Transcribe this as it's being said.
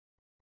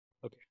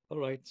Okay. All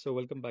right. So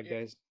welcome back,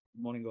 Yeah, guys.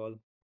 Good morning, all.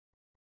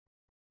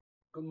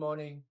 good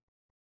morning.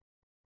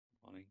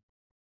 Morning.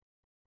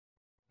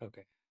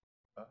 Okay.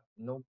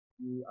 No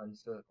key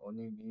answer,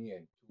 only me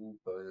and two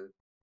per.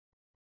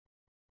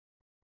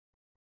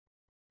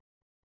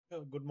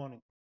 Good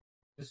morning.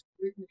 The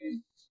screen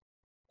is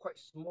quite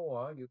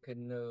small. You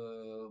can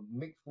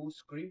make full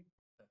screen.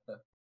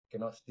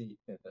 Cannot see.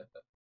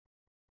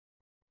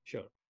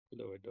 Sure.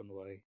 Do it. Don't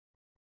worry.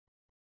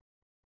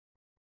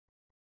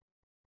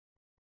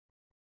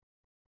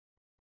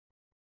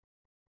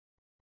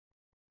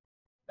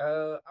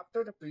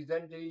 After the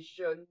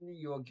presentation,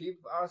 you'll give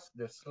us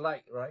the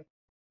slide, right?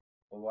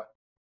 Or what?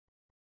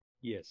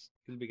 Yes,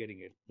 you'll be getting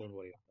it. Don't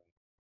worry.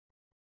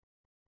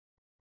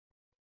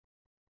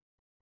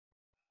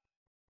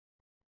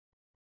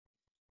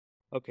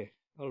 Okay.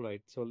 All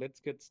right. So let's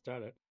get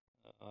started.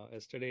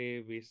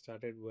 Yesterday we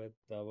started with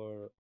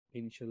our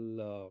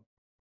initial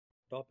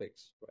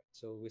topics, right?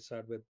 So we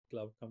start with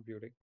cloud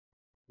computing.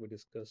 We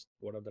discussed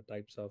what are the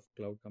types of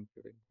cloud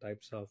computing,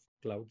 types of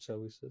cloud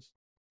services,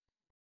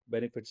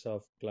 benefits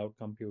of cloud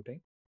computing,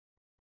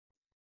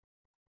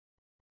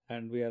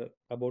 and we are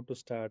about to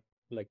start.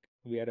 Like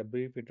we had a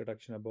brief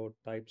introduction about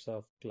types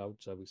of cloud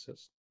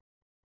services.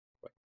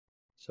 Right.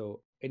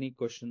 So, any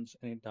questions,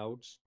 any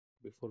doubts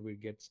before we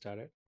get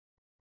started?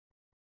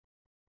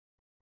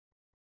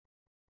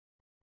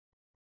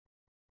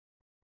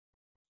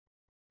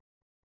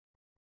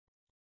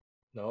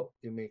 No,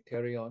 you may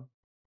carry on.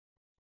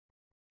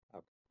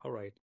 Okay. All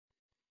right.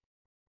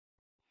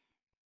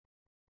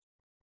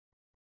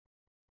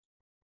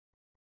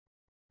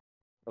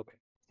 Okay.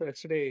 So,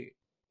 yesterday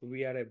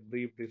we had a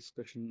brief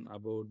discussion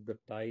about the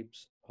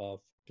types of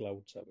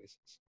cloud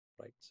services,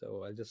 right?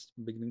 So, I'll just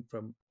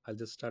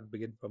start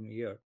begin from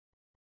here.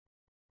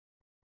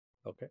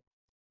 Okay.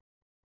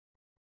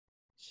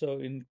 So,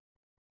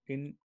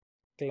 in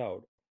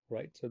cloud,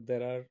 right? So,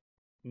 there are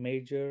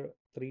major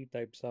three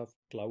types of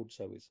cloud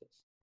services: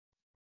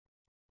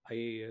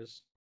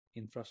 IaaS,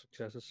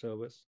 infrastructure as a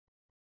service;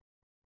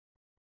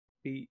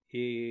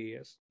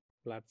 PaaS,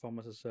 platform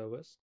as a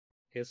service;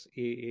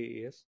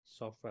 SaaS,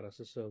 software as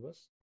a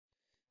service.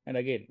 And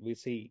again, we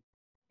see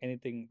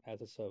anything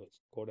as a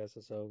service, code as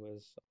a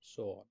service,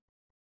 so on.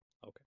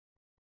 Okay.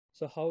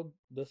 So how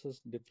this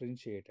is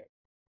differentiated?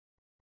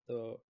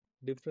 The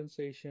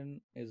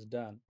differentiation is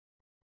done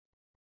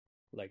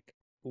like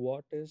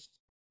what is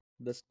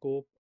the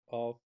scope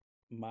of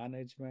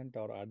management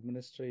or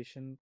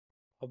administration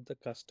of the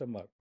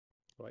customer,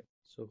 right?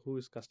 So who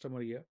is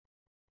customer here?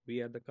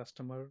 We are the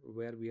customer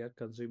where we are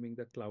consuming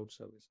the cloud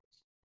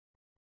services.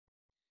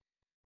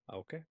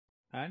 Okay.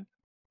 And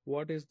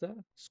what is the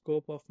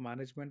scope of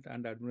management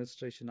and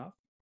administration of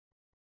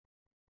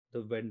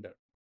the vendor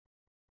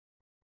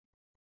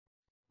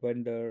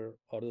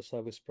or the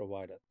service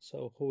provider?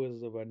 So who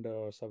is the vendor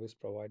or service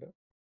provider?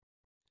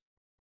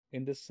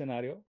 In this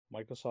scenario,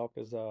 Microsoft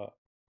is the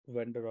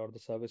vendor or the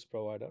service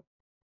provider.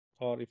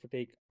 Or if you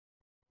take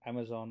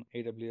Amazon,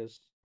 AWS,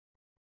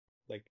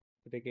 like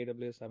if you take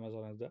AWS,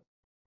 Amazon as the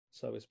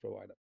service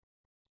provider.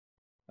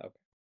 Okay.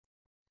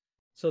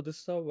 So this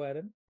is how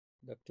wherein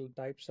the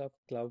types of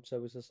cloud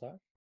services are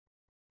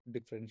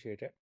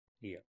differentiated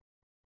here.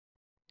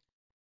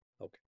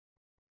 Okay.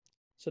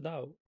 So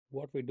now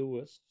what we do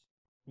is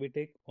we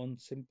take one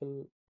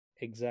simple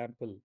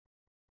example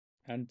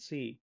and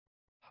see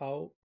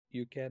how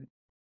you can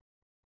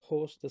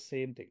host the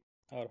same thing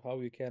or how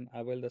you can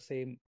avail the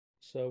same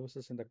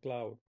services in the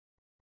cloud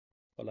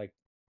or like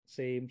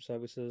same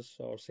services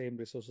or same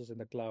resources in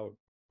the cloud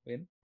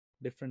in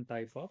different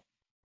type of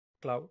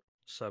cloud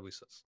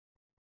services.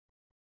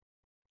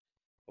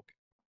 Okay.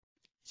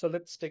 So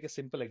let's take a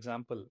simple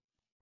example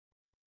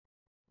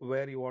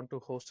where you want to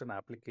host an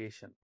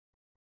application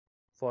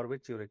for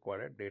which you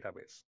require a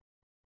database.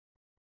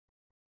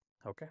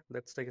 Okay.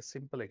 Let's take a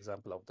simple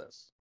example of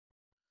this.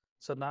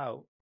 So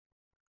now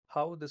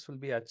how this will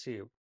be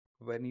achieved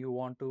when you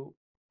want to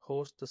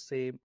host the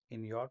same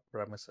in your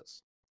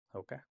premises.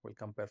 Okay, we'll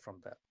compare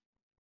from there.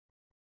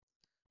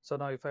 So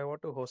now if I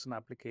want to host an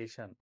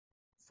application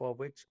for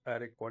which I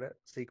require a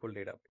SQL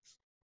database,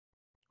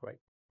 right?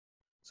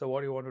 So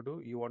what you want to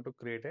do, you want to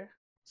create a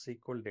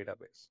SQL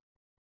database.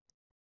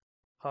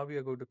 How we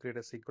are going to create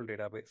a SQL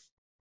database?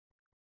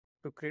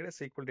 To create a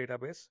SQL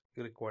database,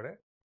 you require a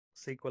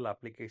SQL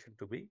application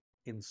to be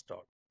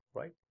installed,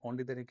 right?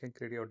 Only then you can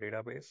create your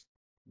database.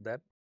 Then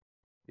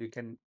you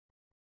can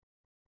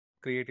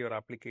create your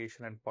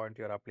application and point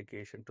your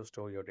application to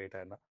store your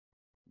data in a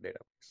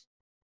database.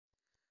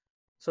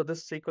 So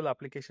this SQL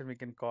application, we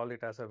can call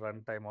it as a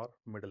runtime or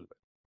middleware,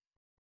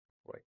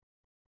 right?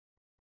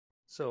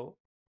 So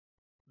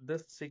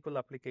this SQL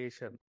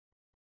application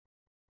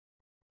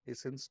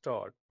is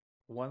installed.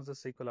 Once the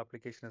SQL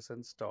application is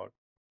installed,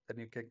 then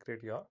you can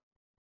create your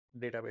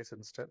database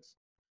instance.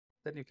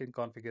 Then you can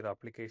configure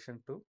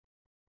application to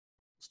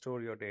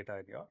store your data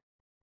in your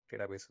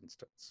database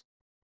instance.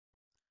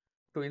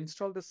 To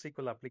install this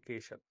SQL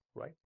application,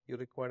 right, you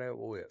require a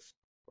OS,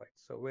 right?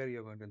 So where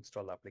you're going to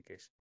install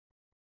application.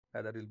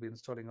 Either you'll be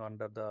installing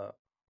under the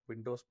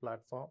Windows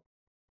platform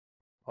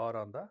or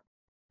on the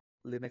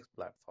Linux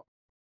platform,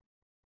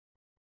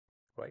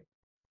 right?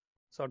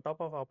 So on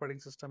top of operating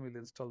system,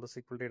 you'll install the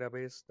SQL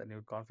database, then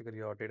you configure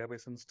your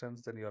database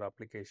instance, then your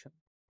application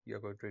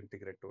you're going to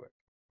integrate to it.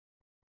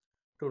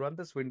 To run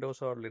this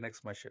Windows or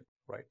Linux machine,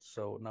 right?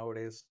 So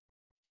nowadays,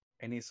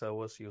 any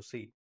servers you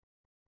see,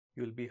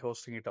 you'll be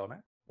hosting it on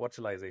a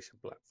virtualization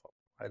platform,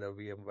 either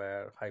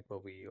VMware,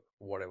 Hyper-V,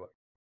 or whatever.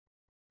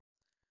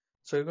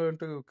 So you're going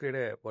to create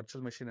a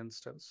virtual machine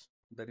instance,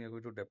 then you're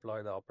going to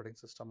deploy the operating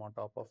system on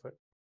top of it.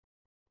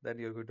 Then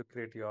you're going to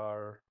create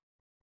your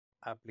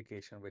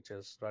application, which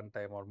is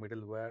runtime or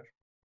middleware,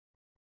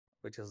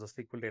 which is the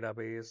SQL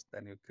database.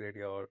 Then you create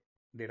your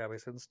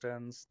database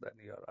instance, then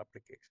your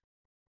application.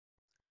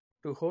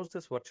 To host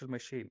this virtual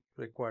machine,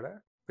 you require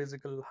a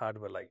physical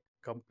hardware like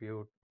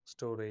compute,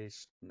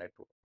 storage,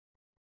 network,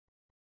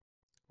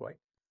 right?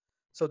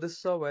 So this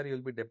is where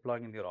you'll be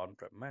deploying in your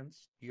on-prem.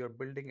 Means you're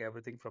building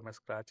everything from a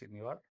scratch in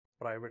your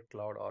private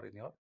cloud or in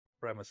your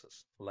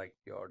premises, like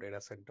your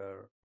data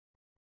center,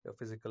 your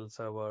physical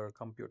server,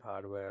 compute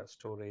hardware,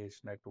 storage,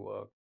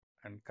 network,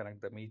 and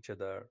connect them each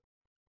other.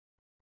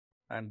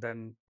 And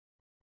then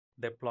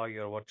deploy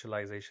your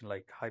virtualization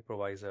like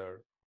hypervisor,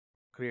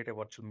 create a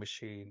virtual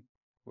machine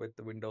with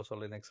the Windows or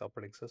Linux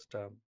operating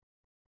system,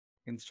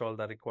 install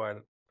the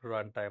required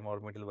runtime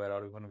or middleware,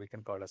 or even we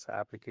can call it as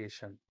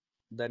application.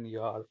 Then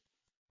your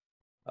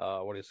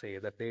what do you say,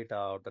 the data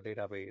or the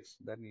database,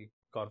 then you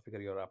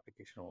configure your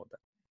application over that.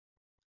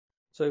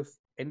 So if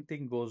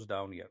anything goes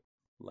down here,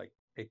 like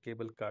a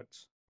cable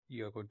cuts,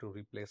 you're going to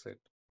replace it,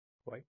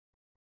 right?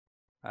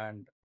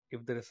 And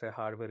if there is a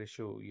hardware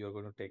issue, you're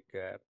going to take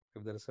care.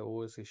 If there is a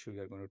OS issue,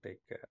 you're going to take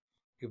care.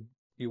 If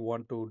you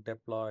want to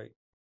deploy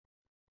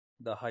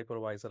the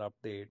hypervisor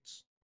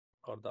updates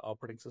or the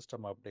operating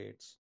system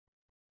updates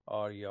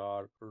or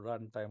your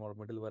runtime or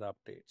middleware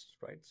updates,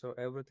 right? So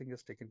everything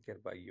is taken care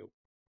by you.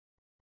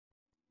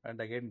 And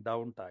again,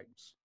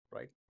 downtimes,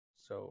 right?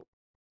 So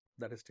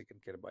that is taken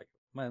care by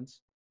you.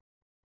 Means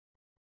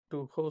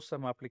to host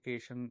some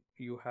application,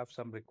 you have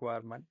some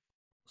requirement.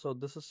 So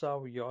this is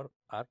how your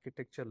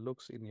architecture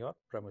looks in your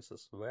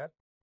premises, where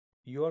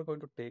you are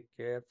going to take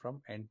care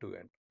from end to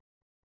end.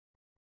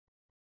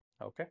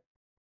 Okay.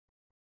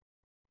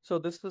 So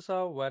this is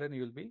how wherein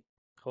you'll be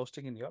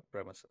hosting in your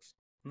premises.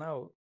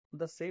 Now,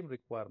 the same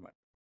requirement.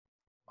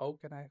 How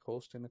can I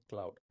host in a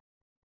cloud?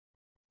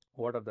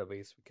 What are the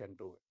ways we can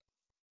do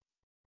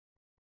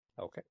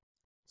it? Okay.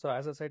 So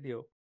as I said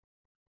you,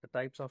 the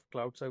types of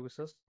cloud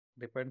services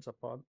depends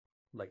upon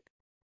like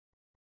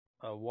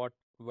what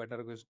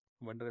vendor is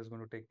going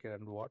to take care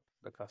and what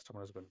the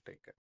customer is going to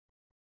take care.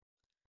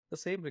 The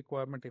same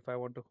requirement if I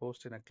want to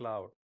host in a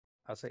cloud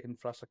as an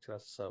infrastructure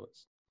as a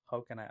service.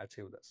 How can I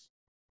achieve this?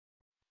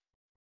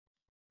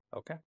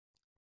 Okay.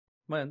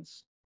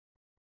 Means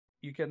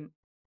you can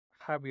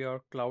have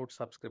your cloud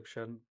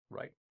subscription,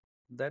 right?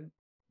 Then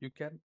you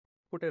can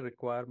put a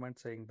requirement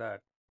saying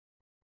that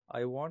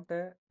I want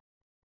a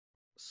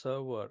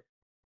server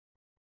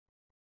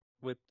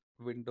with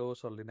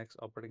Windows or Linux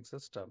operating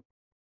system,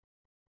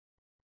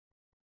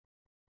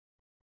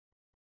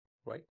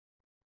 right?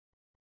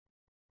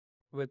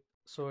 With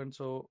so and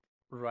so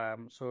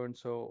RAM, so and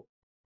so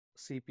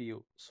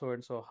CPU, so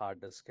and so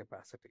hard disk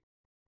capacity.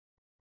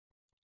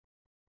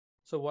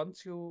 So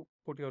once you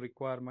put your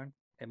requirement,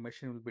 a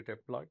machine will be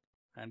deployed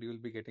and you will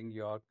be getting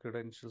your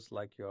credentials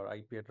like your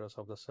IP address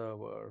of the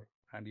server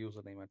and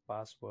username and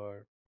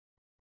password.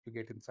 You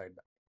get inside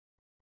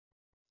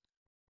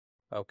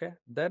that. Okay.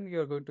 Then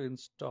you're going to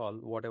install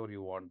whatever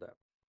you want there.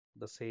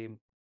 The same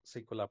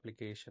SQL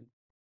application.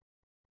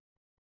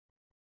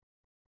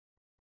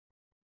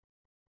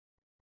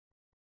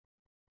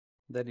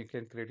 Then you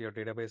can create your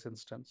database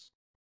instance.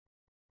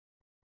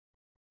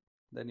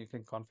 Then you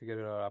can configure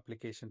your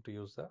application to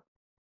use the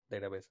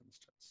database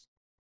instance.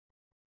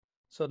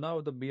 So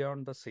now the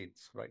beyond the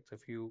scenes, right? So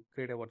if you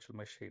create a virtual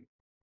machine,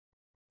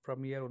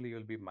 from here only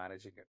you'll be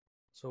managing it.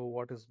 So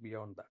what is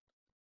beyond that?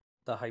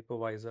 The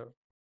hypervisor,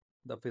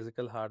 the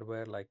physical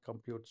hardware like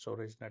compute,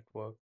 storage,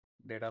 network,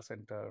 data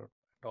center,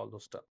 and all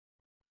those stuff.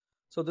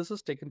 So this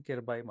is taken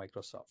care by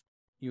Microsoft.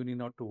 You need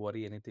not to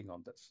worry anything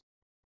on this.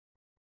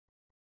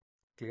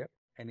 Clear?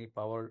 Any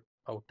power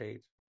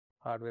outage,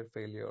 hardware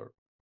failure,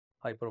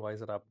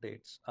 hypervisor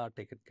updates are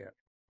taken care.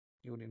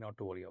 You need not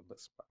to worry on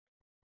this part.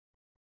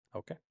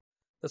 Okay.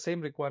 The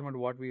same requirement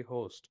what we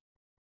host,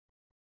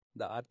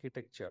 the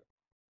architecture,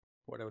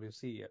 whatever you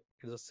see here,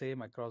 is the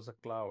same across the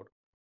cloud.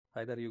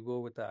 Either you go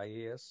with the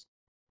IaaS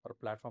or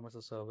platform as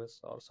a service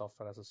or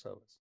software as a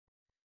service.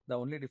 The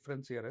only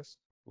difference here is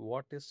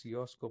what is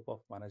your scope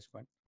of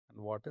management and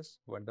what is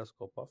vendor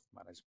scope of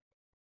management.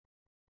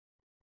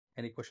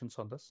 Any questions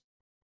on this?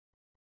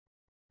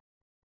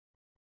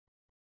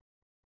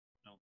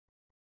 No.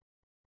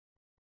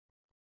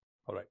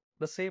 All right.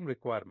 The same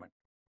requirement.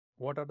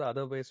 What are the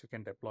other ways you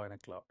can deploy in a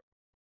cloud?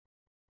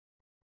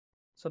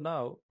 So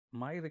now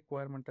my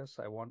requirement is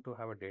I want to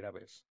have a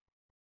database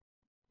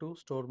to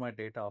store my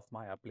data of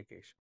my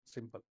application.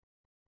 Simple.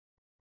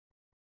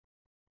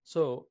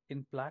 So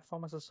in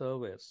platform as a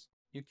service,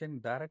 you can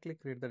directly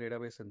create the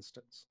database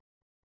instance.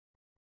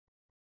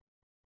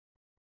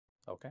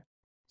 Okay.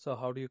 So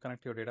how do you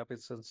connect your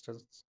database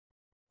instance?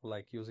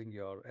 Like using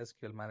your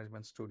SQL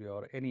Management Studio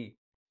or any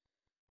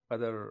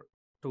other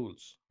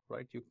tools,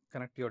 right? You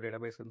connect your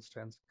database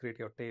instance, create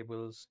your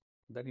tables,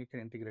 then you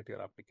can integrate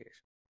your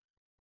application.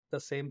 The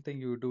same thing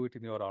you do it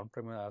in your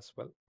on-premise as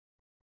well.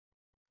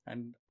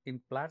 And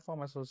in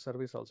platform as a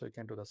service also you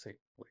can do the same.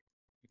 Like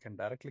you can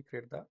directly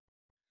create the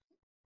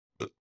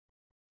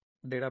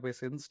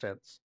database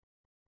instance,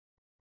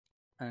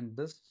 and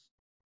this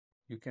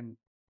you can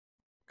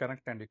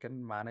connect and you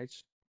can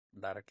manage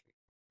directly.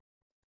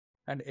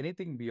 And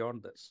anything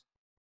beyond this,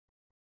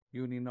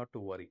 you need not to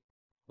worry,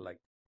 like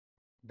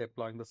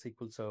deploying the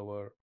SQL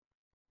Server,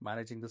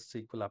 managing the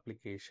SQL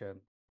application,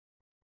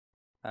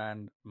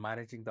 and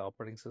managing the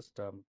operating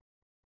system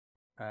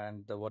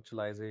and the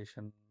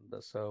virtualization,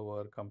 the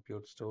server,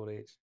 compute,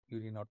 storage. You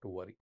need not to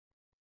worry.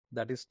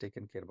 That is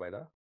taken care by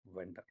the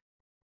vendor.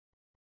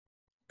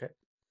 Okay.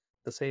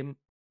 The same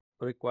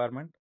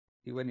requirement,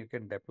 even you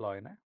can deploy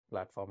in a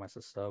platform as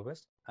a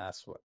service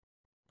as well.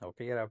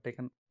 Okay. Here I've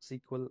taken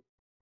SQL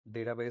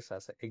database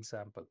as an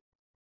example.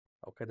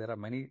 Okay. There are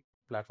many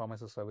platform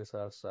as a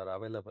services are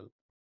available.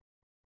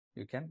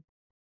 You can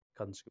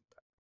consume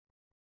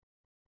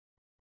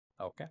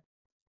that. Okay.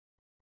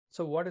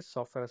 So what is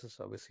software as a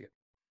service here?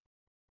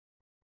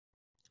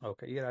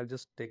 Okay. Here I'll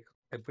just take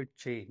a bit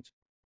change.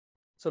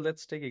 So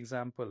let's take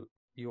example.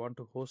 You want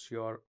to host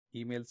your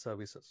email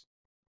services,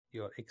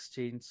 your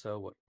Exchange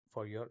server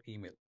for your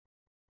email,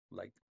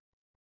 like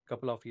a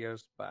couple of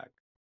years back,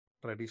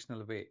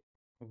 traditional way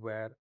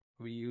where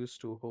we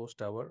used to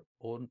host our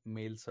own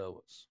mail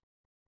servers.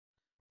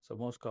 So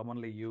most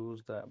commonly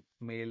used the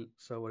mail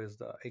server is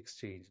the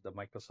Exchange, the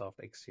Microsoft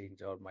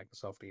Exchange or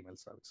Microsoft email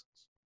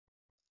services.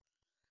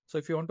 So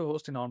if you want to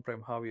host in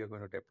on-prem, how you're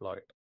going to deploy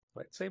it,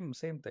 right? Same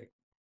thing.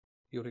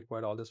 You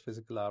require all this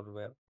physical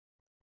hardware,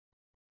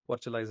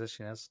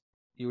 virtualization is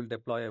you will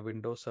deploy a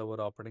Windows Server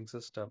operating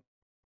system,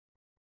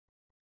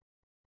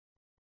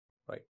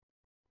 right?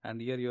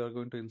 And here you are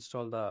going to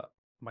install the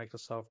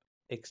Microsoft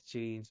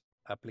Exchange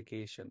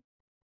application.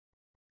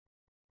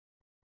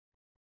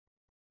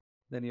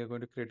 Then you're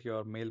going to create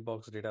your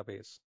mailbox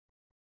database.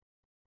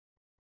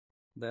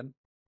 Then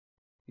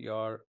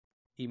your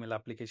email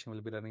application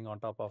will be running on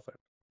top of it,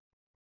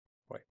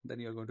 right? Then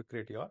you're going to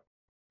create your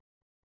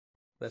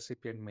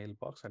recipient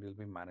mailbox and you'll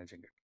be managing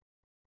it.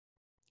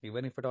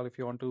 Even if at all, if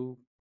you want to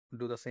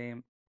do the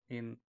same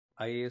in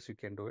IaaS, you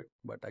can do it.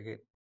 But again,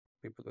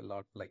 people will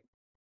not like,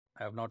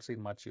 I have not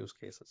seen much use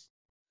cases.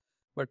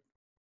 But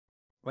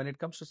when it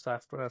comes to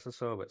software as a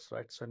service,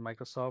 right? So in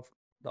Microsoft,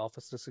 the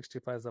Office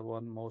 365 is the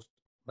one most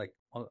like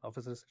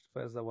Office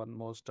 365 is the one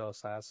most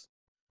SaaS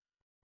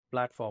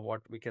platform.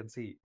 What we can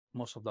see,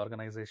 most of the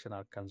organization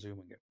are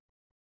consuming it.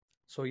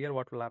 So here,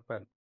 what will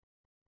happen?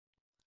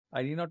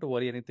 I need not to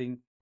worry anything.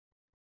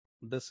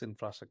 This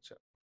infrastructure,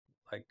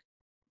 like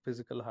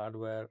physical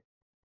hardware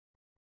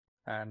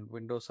and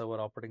Windows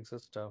Server operating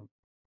system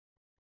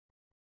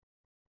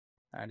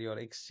and your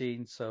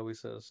Exchange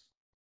services,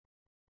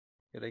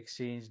 your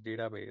Exchange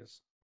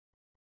database,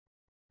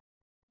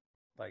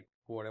 like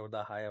whatever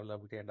the high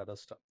availability and other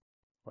stuff,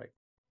 right?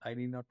 I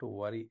need not to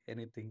worry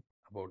anything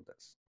about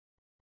this.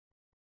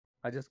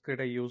 I just create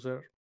a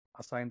user,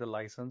 assign the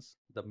license,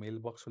 the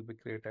mailbox will be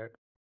created.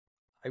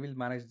 I will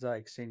manage the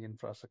Exchange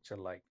infrastructure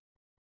like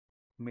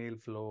mail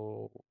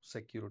flow,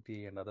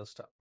 security, and other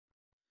stuff.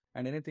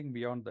 And anything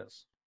beyond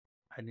this,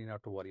 I need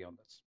not to worry on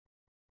this.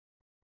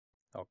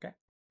 Okay.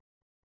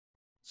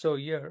 So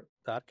here,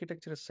 the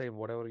architecture is same.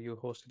 Whatever you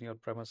host in your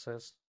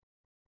premises,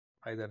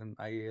 either in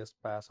IaaS,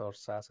 PaaS, or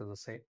SaaS is the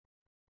same.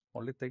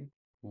 Only thing,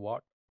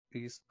 what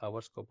is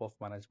our scope of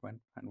management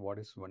and what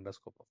is vendor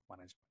scope of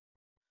management.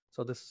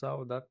 So this is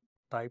how the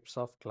types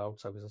of cloud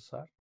services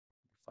are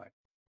defined.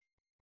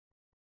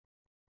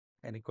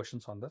 Any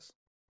questions on this?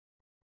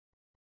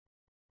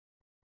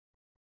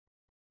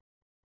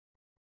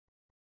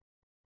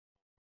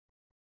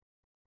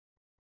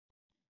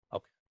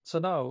 Okay. So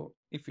now,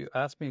 if you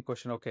ask me a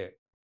question, okay,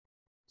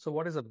 so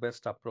what is the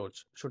best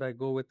approach? Should I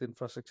go with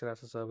infrastructure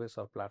as a service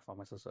or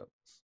platform as a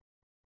service?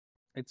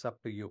 It's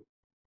up to you.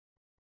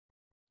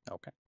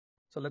 Okay.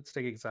 So let's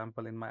take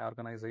example in my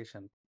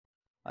organization.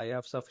 I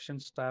have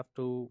sufficient staff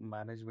to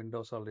manage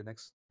Windows or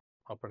Linux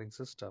operating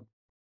system.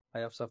 I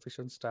have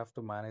sufficient staff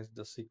to manage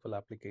the SQL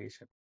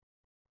application,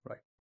 right?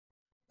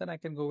 Then I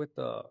can go with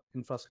the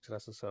infrastructure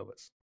as a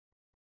service.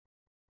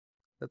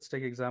 Let's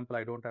take example,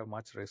 I don't have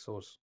much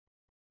resource.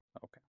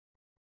 Okay.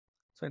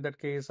 So in that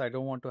case, I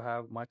don't want to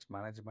have much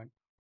management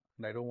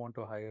and I don't want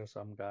to hire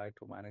some guy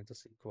to manage the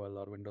SQL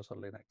or Windows or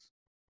Linux.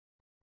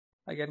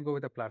 I can go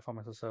with a platform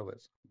as a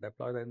service,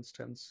 deploy the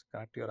instance,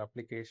 connect your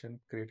application,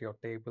 create your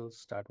tables,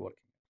 start working.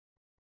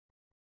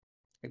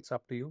 It's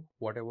up to you.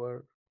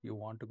 Whatever you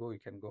want to go, you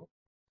can go.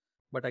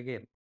 But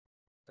again,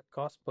 the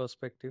cost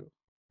perspective,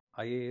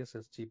 IaaS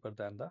is cheaper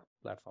than the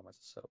platform as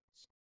a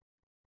service.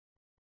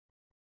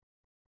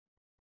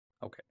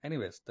 Okay.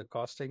 Anyways, the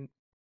costing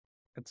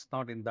it's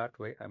not in that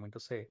way, I mean to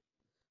say.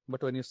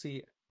 But when you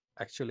see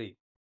actually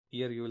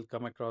here, you will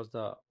come across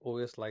the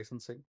OS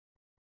licensing,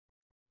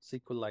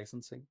 SQL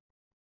licensing,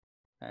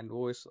 and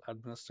OS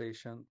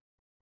administration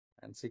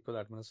and SQL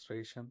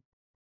administration,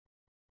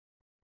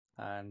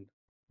 and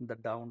the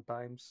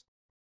downtimes,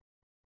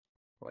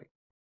 right?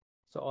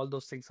 So all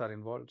those things are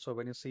involved. So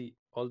when you see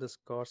all this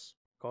cost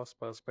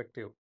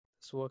perspective,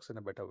 this works in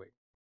a better way.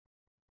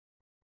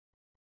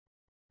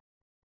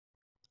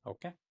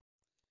 Okay.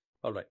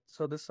 All right.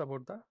 So this is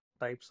about the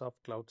types of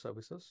cloud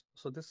services.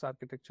 So this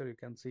architecture you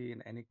can see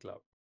in any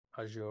cloud,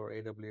 Azure,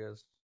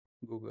 AWS,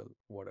 Google,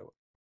 whatever.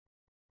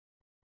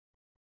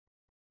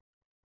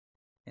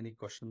 Any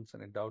questions,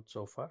 any doubts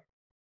so far?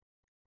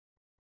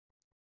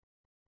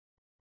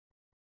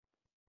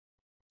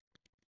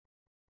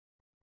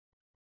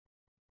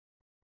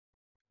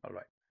 All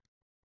right.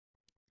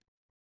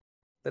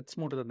 Let's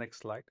move to the next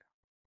slide.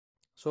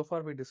 So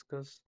far we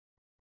discussed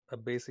the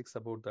basics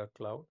about the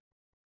cloud.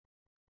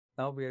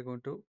 Now we are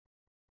going to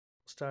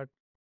start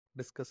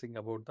discussing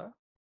about the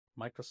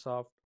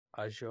Microsoft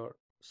Azure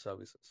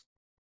services.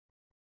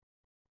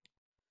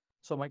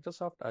 So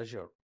Microsoft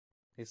Azure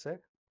is a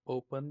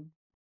open,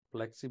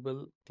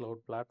 flexible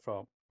cloud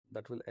platform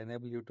that will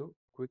enable you to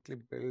quickly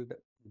build,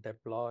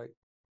 deploy,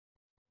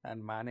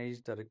 and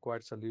manage the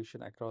required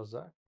solution across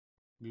the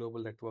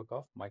global network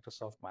of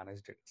Microsoft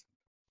managed data center.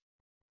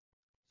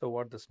 So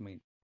what this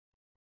means?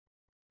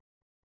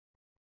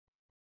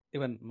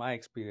 Even my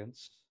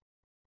experience.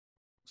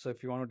 So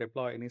if you want to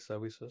deploy any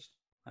services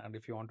and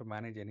if you want to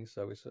manage any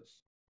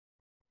services,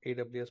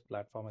 AWS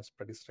platform is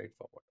pretty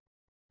straightforward.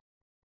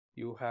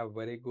 You have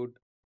very good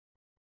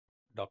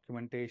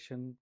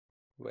documentation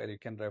where you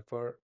can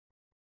refer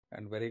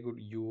and very good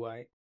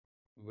UI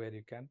where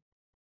you can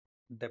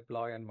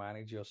deploy and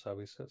manage your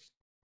services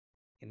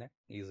in an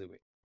easy way.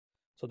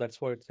 So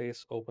that's why it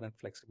says open and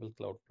flexible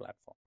cloud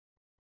platform.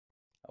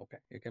 Okay,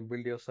 you can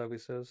build your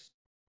services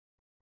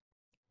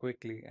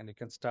quickly and you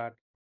can start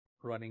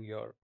running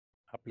your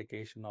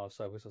application or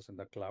services in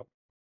the cloud.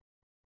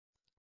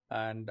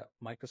 And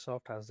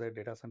Microsoft has their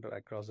data center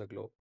across the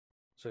globe.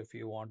 So if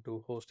you want to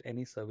host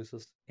any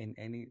services in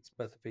any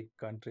specific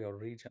country or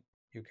region,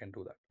 you can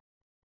do that.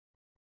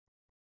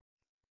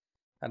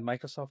 And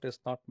Microsoft is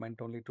not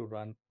meant only to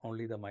run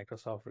only the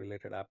Microsoft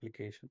related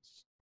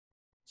applications.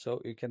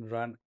 So you can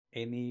run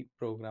any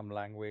program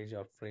language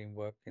or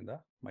framework in the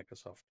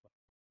Microsoft Cloud.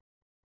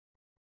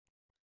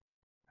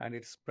 And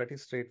it's pretty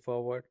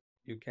straightforward.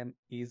 You can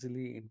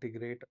easily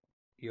integrate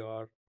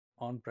your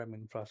on-prem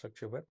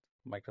infrastructure with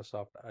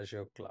Microsoft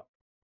Azure Cloud.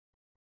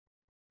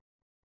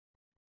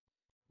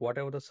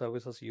 Whatever the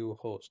services you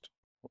host,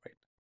 right?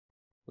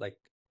 Like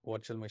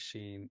virtual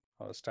machine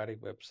or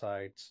static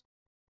websites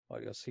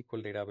or your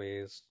SQL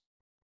database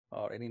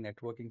or any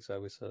networking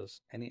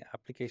services, any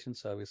application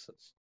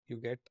services, you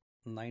get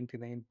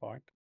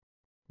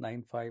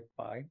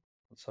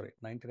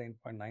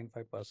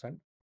 99.95%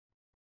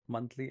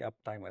 monthly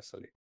uptime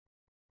SLA.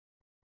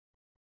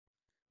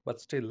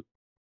 But still,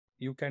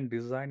 you can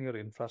design your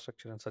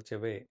infrastructure in such a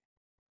way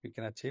you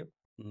can achieve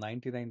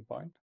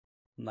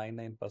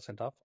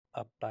 99.99% of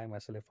uptime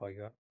SLA for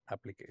your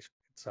application.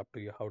 It's up to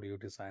you how do you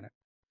design it.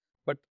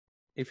 But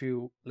if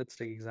you, let's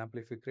take example,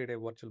 if you create a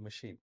virtual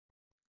machine,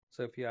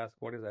 so if you ask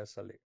what is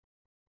SLA,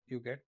 you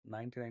get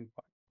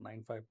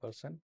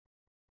 99.95%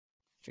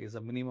 is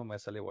the minimum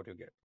SLA what you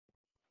get.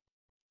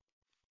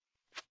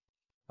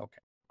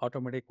 Okay.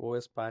 Automatic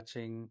OS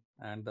patching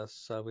and the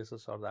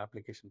services or the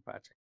application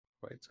patching,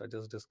 right? So I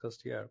just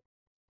discussed here.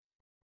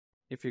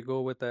 If you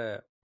go with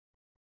a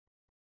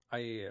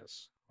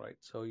IaaS, right?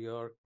 So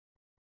your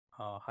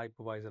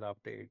hypervisor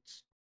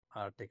updates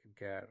are taken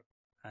care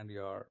and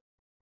your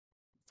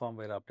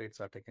firmware updates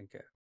are taken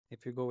care.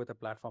 If you go with a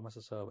platform as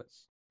a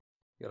service,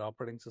 your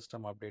operating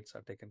system updates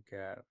are taken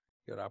care,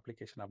 your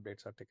application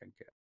updates are taken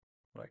care,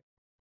 right?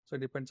 So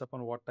it depends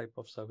upon what type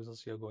of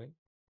services you're going.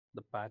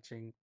 The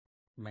patching,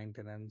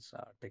 maintenance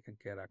are taken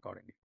care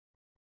accordingly.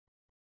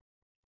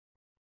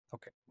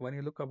 Okay, when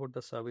you look about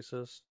the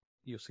services,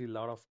 you see a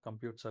lot of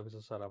compute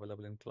services are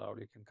available in cloud.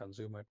 You can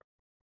consume it.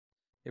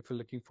 If you're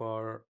looking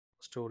for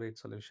storage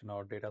solution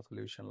or data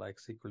solution like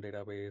SQL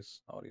database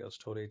or your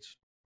storage,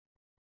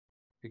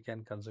 you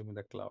can consume in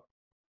the cloud.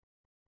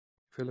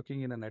 If you're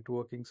looking in a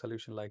networking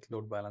solution like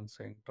load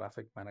balancing,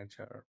 traffic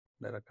manager,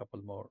 there are a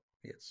couple more.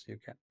 Yes, you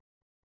can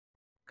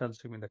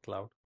consume in the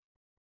cloud.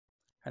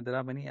 And there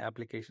are many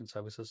application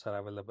services are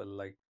available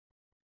like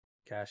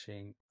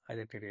caching,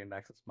 identity and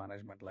access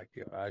management like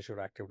your Azure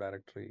Active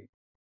Directory,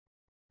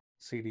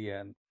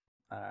 CDN,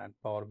 and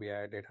Power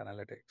BI data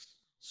analytics,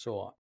 so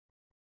on.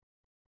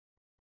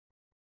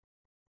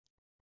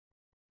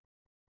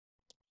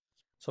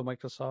 So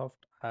Microsoft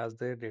has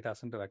their data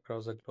center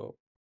across the globe.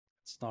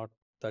 It's not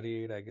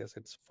 38, I guess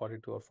it's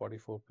 42 or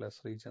 44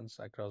 plus regions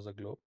across the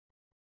globe.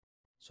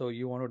 So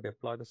you want to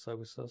deploy the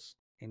services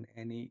in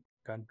any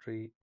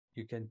country,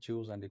 you can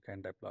choose and you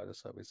can deploy the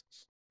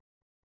services.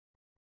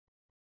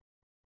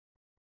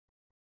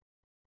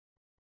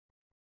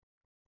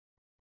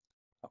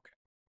 Okay.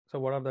 So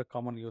what are the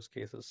common use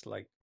cases?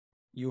 Like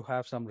you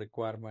have some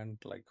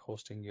requirement like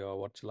hosting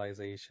your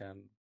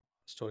virtualization,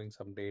 storing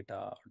some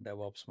data,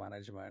 DevOps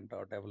management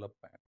or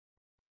development,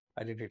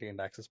 identity and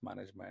access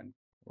management,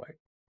 right?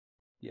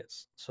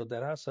 Yes. So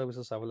there are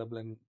services available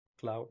in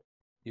cloud.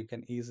 You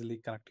can easily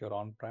connect your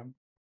on-prem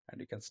and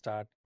you can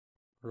start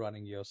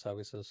running your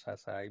services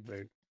as a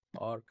hybrid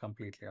or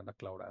completely on the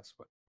cloud as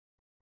well.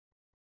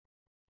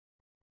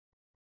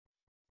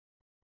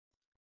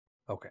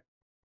 Okay.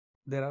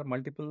 There are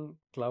multiple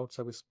cloud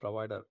service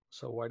provider.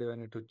 So why do I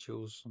need to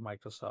choose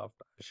Microsoft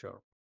Azure?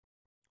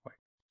 Right.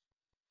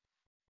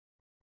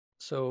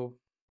 So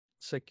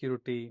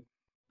security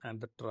and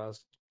the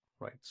trust,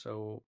 right?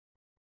 So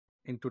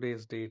in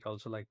today's date,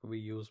 also like we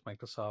use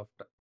Microsoft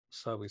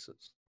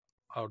services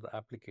or the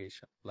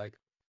application, like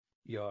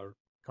your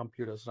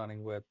computers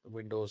running with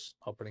Windows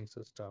operating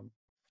system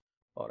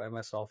or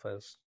MS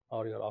Office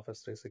or your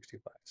Office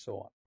 365, so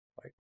on,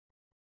 right?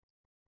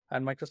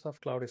 And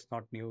Microsoft Cloud is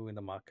not new in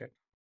the market.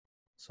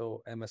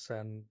 So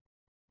MSN,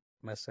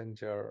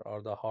 Messenger,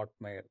 or the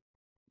Hotmail,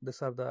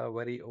 these are the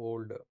very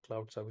old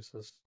cloud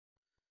services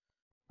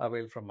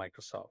available from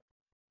Microsoft.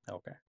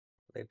 Okay.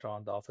 Later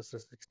on, the Office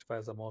 365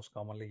 is the most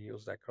commonly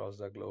used across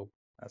the globe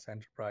as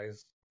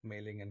enterprise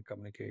mailing and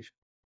communication.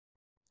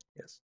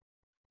 Yes.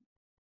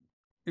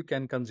 You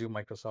can consume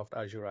Microsoft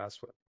Azure as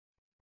well.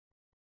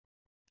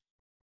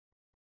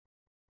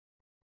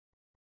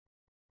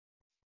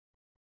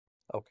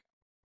 Okay.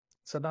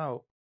 So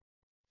now,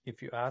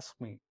 if you ask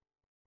me,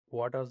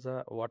 what are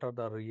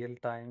the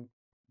real-time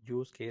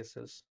use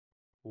cases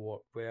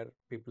where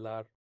people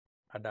are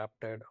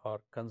adapted or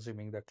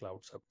consuming the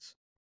cloud service?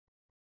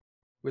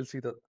 We'll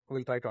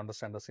try to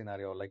understand the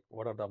scenario, like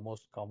what are the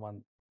most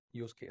common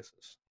use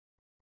cases.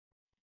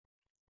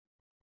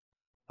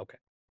 Okay.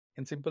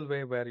 In simple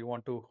way, where you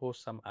want to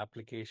host some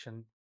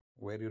application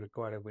where you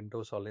require a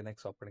Windows or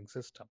Linux operating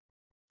system,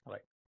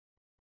 right?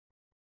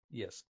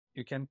 Yes,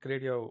 you can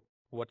create your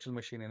virtual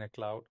machine in a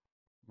cloud,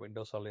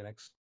 Windows or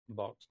Linux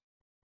box,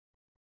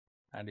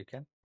 and you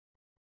can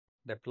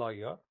deploy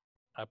your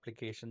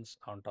applications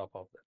on top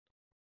of that,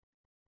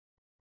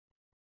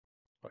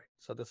 right?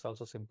 So this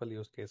also simple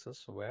use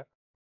cases where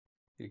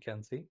you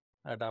can see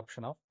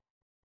adoption of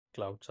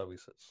cloud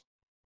services.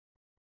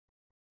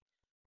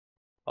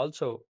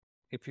 Also,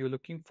 if you're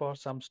looking for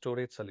some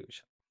storage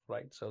solution,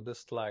 right? So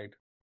this slide,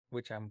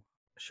 which I'm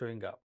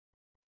showing up,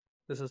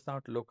 this is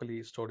not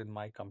locally stored in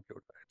my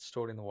computer. It's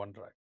stored in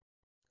OneDrive,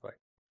 right?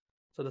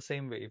 So the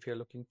same way, if you're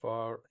looking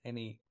for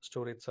any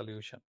storage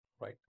solution,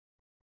 right?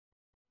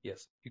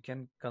 Yes, you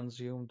can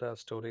consume the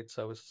storage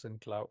services in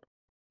cloud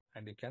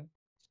and you can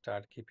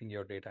start keeping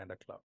your data in the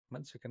cloud.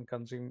 Means you can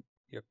consume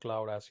your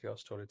cloud as your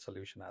storage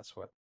solution as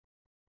well,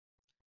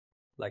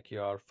 like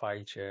your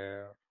file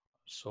share,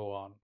 so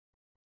on,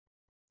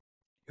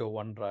 your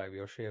OneDrive,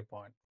 your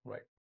SharePoint,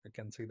 right? You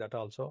can see that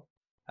also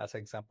as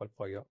example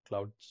for your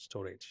cloud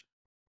storage.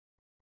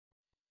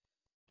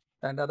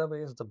 And other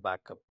way is the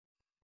backup.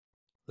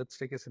 Let's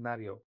take a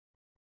scenario.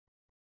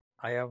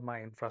 I have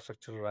my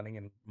infrastructure running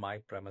in my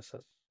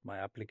premises, my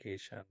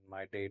application,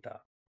 my data,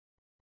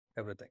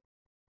 everything.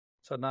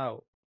 So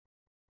now,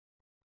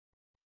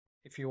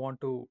 if you want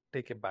to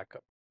take a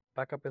backup,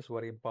 backup is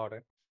very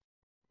important.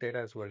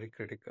 Data is very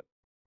critical.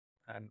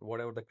 And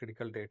whatever the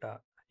critical data,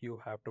 you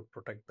have to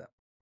protect them,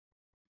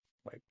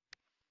 right?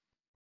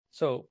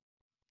 So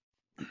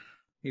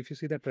if you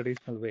see the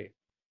traditional way,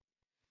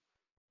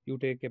 you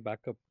take a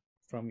backup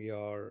from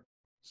your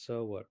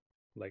server,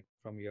 like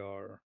from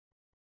your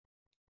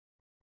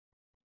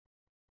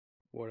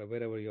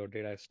wherever your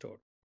data is stored,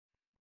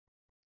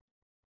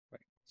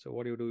 right? So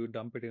what do, you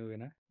dump it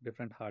in a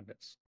different hard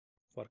disk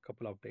for a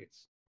couple of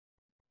days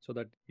so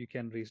that you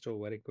can restore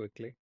very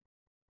quickly.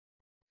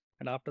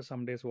 And after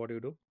some days, what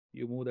do?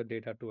 You move the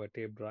data to a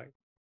tape drive.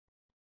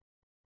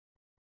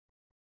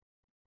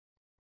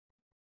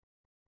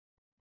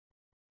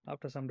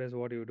 After some days,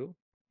 what do?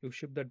 You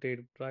ship the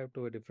tape drive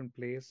to a different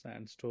place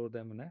and store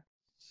them in a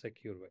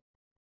secure way,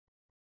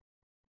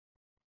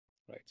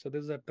 right? So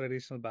this is a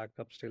traditional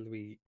backup still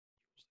we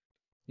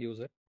use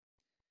it.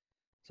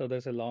 So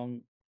there's a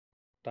long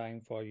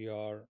time for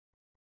your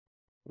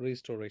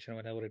restoration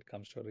whenever it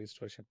comes to a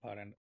restoration part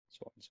and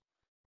so on.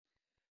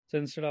 So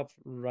instead of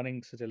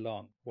running such a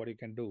long, what you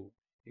can do,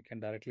 you can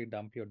directly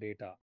dump your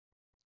data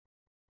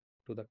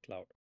to the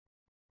cloud.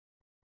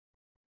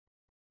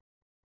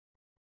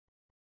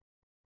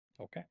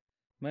 Okay.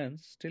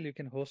 Means still you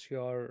can host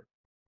your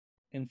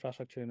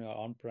infrastructure in your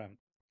on-prem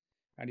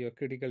and your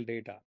critical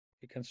data.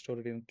 You can store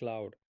it in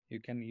cloud. You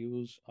can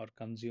use or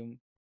consume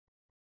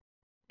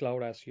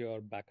cloud as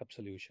your backup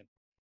solution.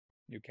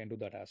 You can do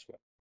that as well.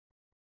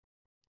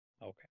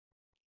 Okay.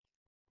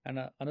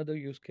 And another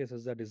use case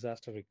is the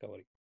disaster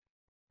recovery.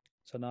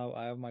 So now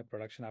I have my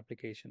production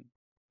application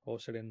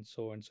hosted in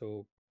so and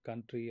so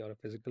country or a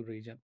physical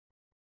region.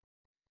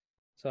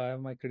 So I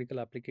have my critical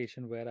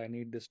application where I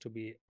need this to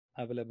be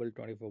available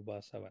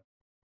 24/7.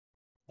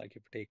 Like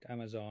if you take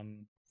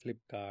Amazon,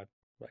 Flipkart,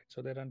 right?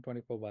 So they run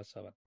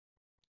 24/7.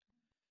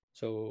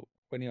 So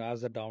when you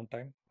ask the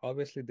downtime,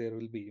 obviously there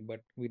will be,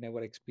 but we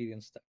never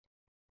experience that.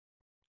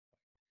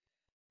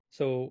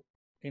 So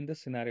in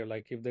this scenario,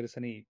 like if there is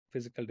any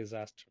physical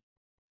disaster,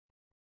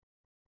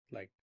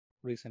 like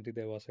recently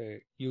there was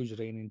a huge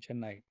rain in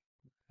Chennai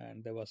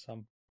and there was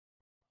some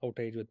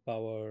outage with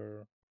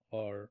power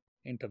or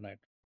internet.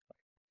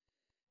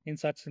 In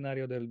such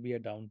scenario, there will be a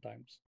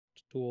downtimes.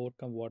 To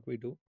overcome what we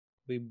do,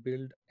 we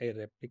build a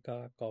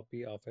replica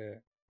copy of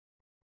a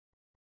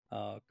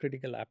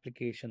critical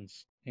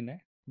applications in a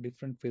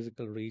different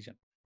physical region.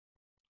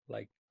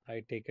 Like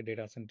I take a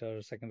data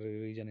center secondary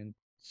region in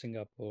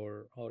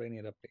Singapore or any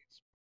other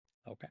place.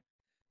 Okay.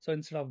 So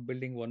instead of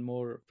building one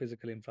more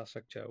physical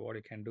infrastructure, what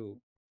you can do,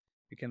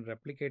 you can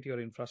replicate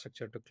your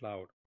infrastructure to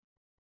cloud,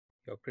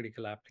 your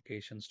critical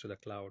applications to the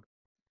cloud.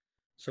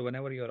 So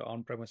whenever your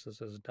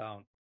on-premises is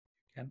down,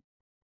 you can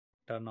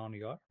turn on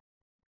your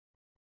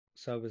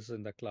services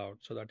in the cloud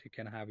so that you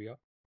can have your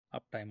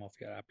uptime of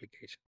your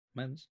application.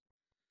 Means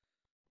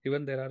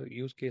even there are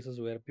use cases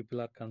where people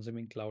are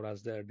consuming cloud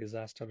as their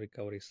disaster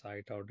recovery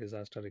site or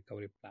disaster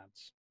recovery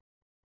plans.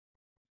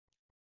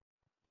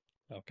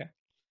 Okay.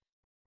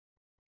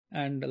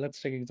 And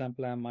let's take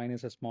example, mine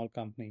is a small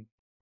company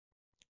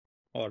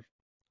or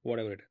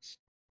whatever it is.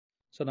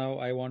 So now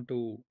I want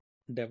to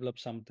develop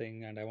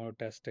something and I want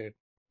to test it.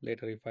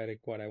 Later, if I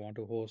require, I want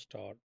to host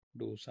or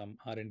do some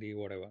R&D,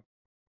 whatever.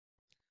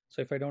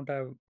 So if I don't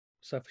have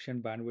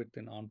sufficient bandwidth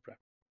in on-prem,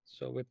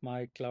 so with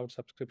my cloud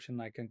subscription,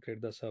 I can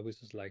create the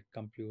services like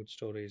compute,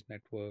 storage,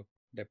 network,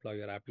 deploy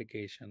your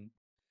application,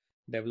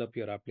 develop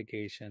your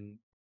application,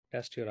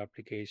 test your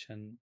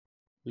application.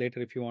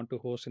 Later, if you want to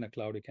host in a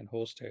cloud, you can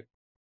host it.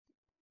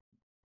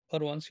 Or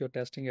once your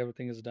testing,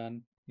 everything is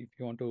done, if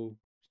you want to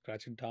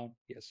scratch it down,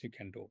 yes, you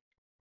can do.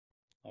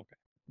 Okay.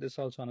 This is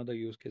also another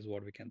use case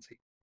what we can see.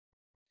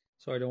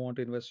 So I don't want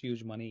to invest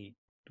huge money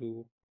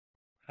to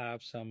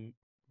have some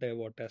dev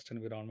or test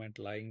environment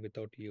lying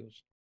without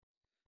use.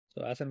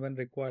 So as and when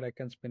required, I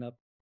can spin up,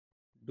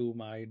 do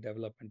my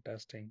development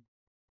testing.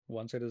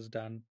 Once it is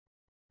done,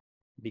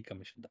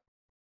 decommission that.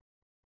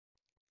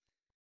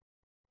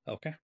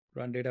 Okay.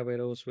 Run data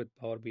warehouse with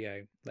Power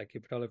BI. Like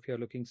if at all, if you're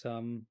looking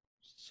some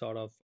sort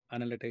of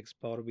analytics,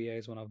 Power BI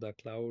is one of the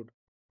cloud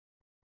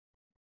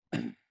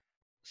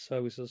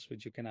services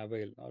which you can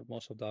avail, or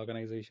most of the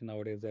organization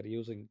nowadays they're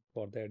using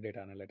for their data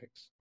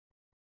analytics.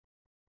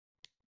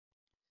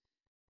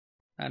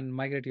 And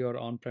migrate your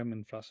on-prem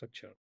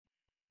infrastructure.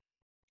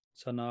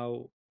 So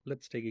now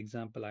let's take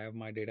example. I have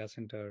my data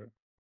center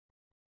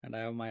and I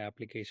have my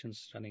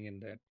applications running in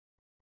there.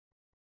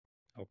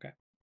 Okay.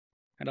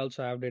 And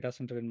also I have data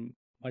center in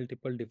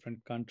multiple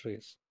different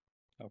countries.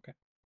 Okay.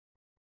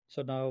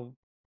 So now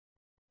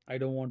I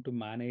don't want to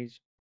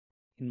manage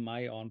in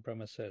my on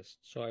premises.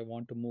 So I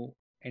want to move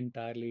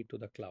entirely to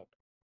the cloud.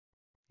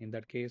 In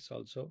that case,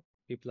 also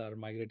people are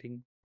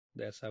migrating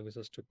their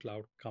services to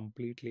cloud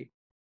completely.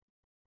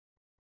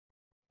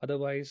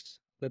 Otherwise,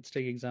 let's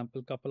take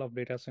example, couple of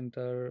data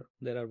center,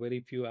 there are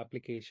very few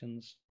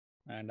applications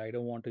and I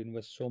don't want to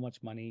invest so much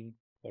money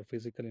for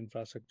physical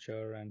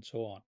infrastructure and so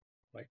on,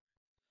 right?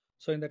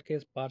 So in that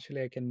case,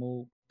 partially I can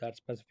move that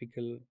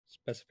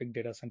specific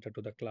data center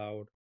to the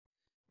cloud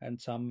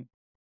and some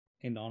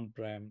in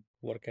on-prem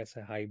work as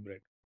a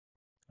hybrid,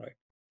 right?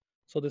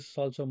 So this is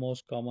also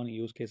most common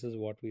use cases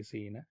what we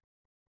see in a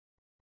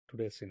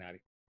today's scenario.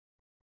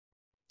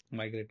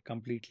 Migrate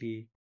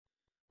completely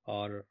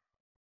or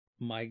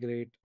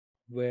migrate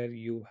where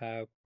you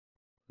have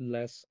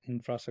less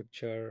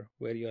infrastructure,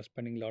 where you are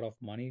spending a lot of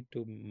money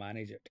to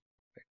manage it.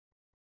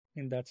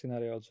 Right? In that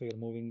scenario, also you're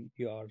moving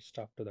your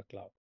stuff to the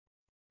cloud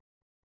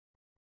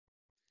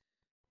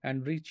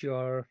and reach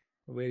your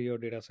where your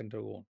data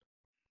center won't.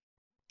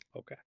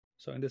 Okay.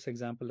 So in this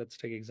example, let's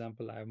take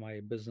example. I have my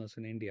business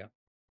in India.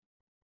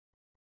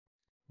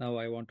 Now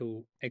I want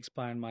to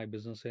expand my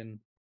business in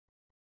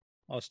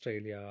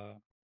Australia,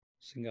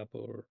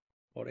 Singapore,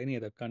 or any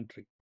other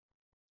country.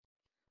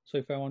 So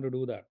if I want to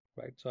do that,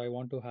 right? So I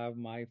want to have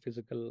my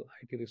physical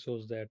IT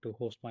resource there to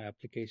host my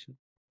application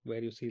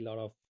where you see a lot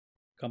of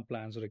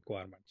compliance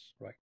requirements,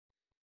 right?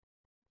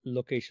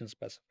 Location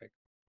specific.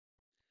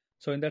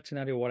 So in that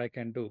scenario, what I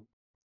can do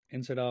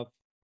instead of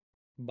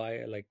buy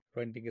like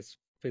renting a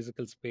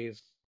physical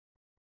space,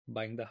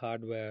 buying the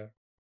hardware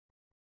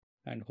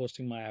and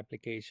hosting my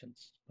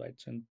applications, right?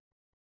 So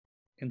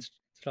instead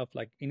of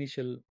like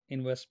initial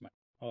investment,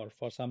 or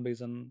for some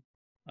reason,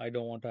 I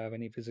don't want to have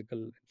any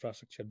physical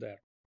infrastructure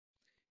there.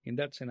 In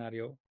that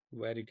scenario,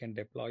 where you can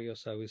deploy your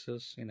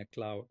services in a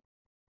cloud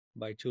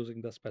by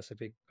choosing the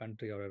specific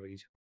country or a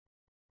region,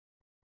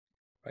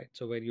 right?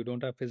 So where you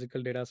don't have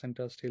physical data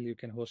center, still you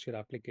can host your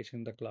application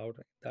in the cloud,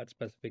 in that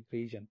specific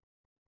region,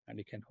 and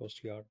you can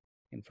host your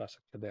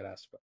infrastructure there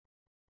as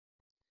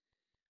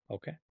well.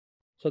 Okay.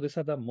 So these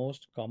are the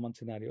most common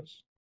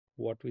scenarios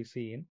what we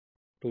see in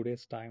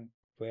today's time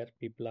where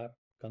people are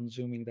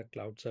consuming the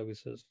cloud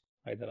services,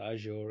 either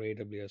Azure,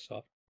 AWS,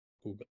 or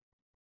Google.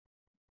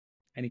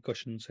 Any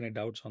questions, any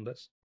doubts on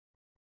this?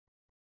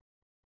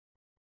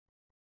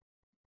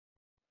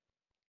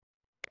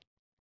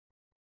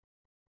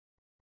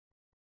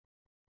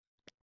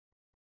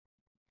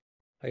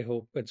 I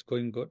hope it's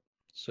going good.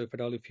 So if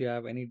at all, if you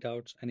have any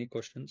doubts, any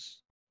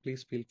questions,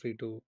 please feel free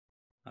to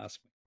ask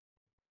me.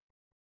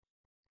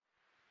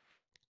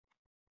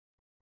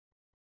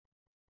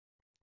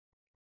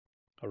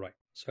 All right.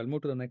 So I'll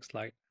move to the next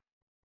slide.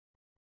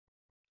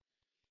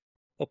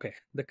 Okay.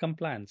 The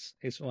compliance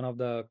is one of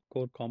the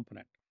core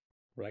component,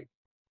 right?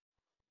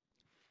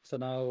 So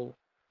now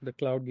the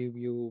cloud give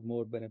you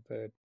more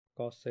benefit,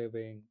 cost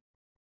saving,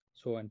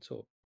 so and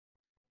so.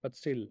 But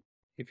still,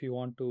 if you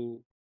want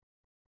to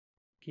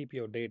keep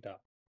your data,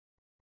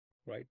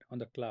 right, on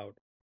the cloud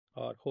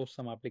or host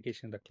some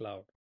application in the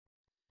cloud,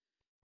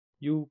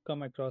 you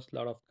come across a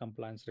lot of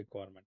compliance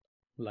requirement.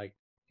 Like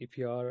if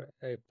you are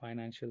a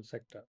financial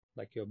sector,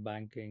 like your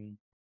banking,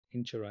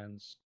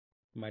 insurance,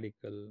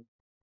 medical,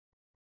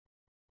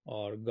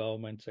 or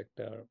government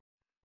sector,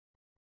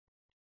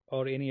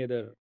 or any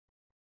other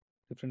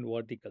different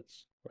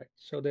verticals, right?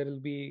 So there will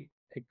be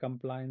a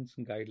compliance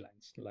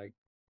guidelines like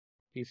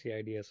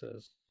PCI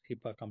DSS,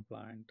 HIPAA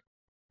compliant,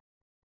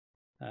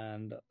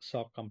 and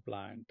SOC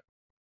compliant,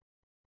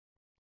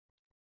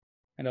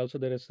 and also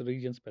there is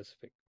region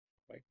specific,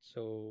 right?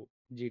 So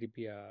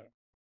GDPR,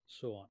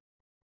 so on.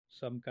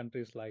 Some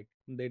countries like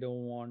they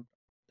don't want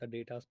the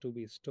data to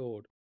be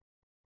stored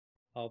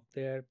of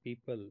their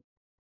people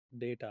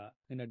data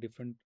in a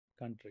different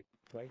country,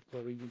 right?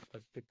 For region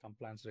specific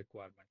compliance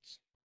requirements.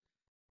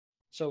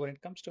 So when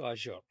it comes to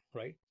Azure,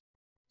 right?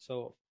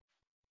 So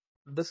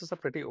this is a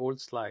pretty old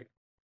slide.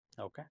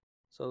 Okay.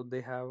 So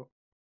they have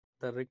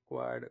the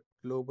required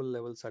global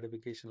level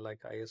certification like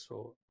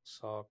ISO,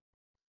 SOC,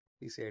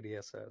 PCI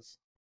DSS,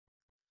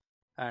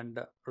 and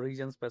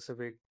region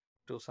specific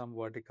to some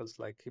verticals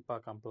like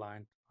HIPAA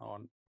compliant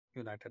on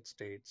United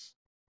States.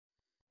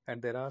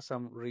 And there are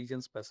some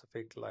region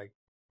specific like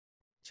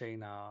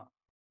China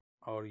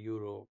or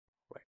Europe,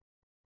 right?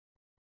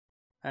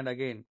 And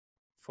again,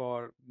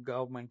 for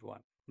government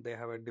one, they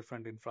have a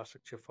different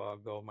infrastructure for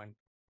government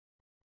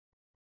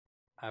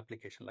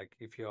application. Like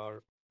if you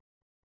are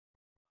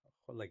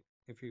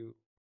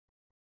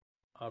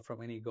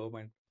from any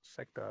government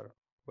sector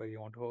where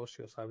you want to host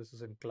your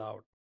services in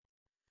cloud,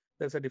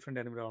 there's a different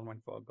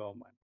environment for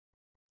government.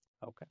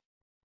 Okay.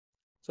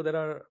 So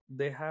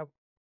they have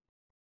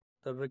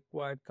the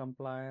required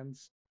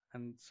compliance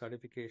and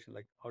certification,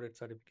 like audit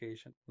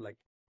certification, like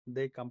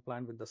they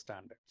comply with the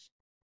standards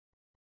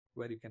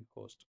where you can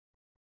host.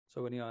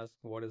 So when you ask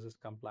what is this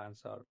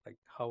compliance or like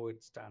how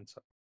it stands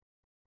up,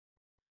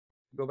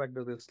 go back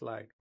to this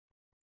slide.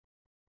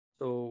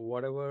 So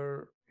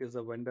whatever is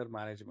the vendor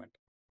management,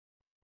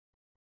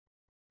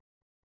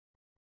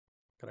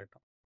 correct?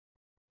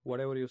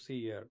 Whatever you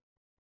see here,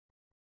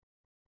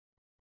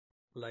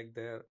 like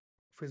their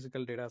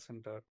physical data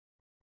center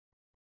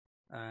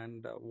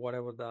and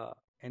whatever the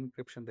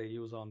encryption they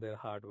use on their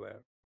hardware,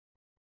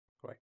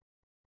 right?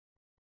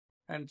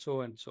 And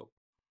so and so.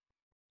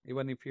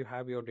 Even if you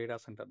have your data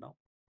center now,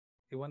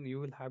 even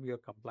you will have your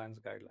compliance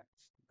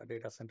guidelines. The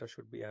data center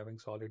should be having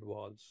solid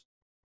walls.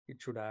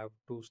 It should have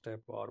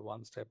two-step or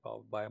one-step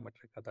of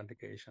biometric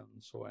authentication,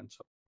 so and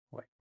so,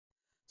 right?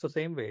 So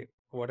same way,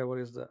 whatever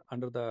is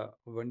under the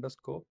vendor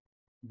scope,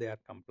 they are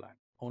compliant.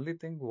 Only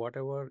thing,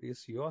 whatever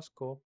is your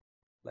scope,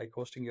 like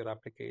hosting your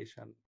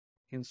application,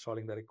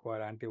 installing the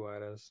required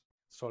antivirus,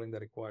 installing the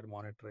required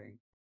monitoring,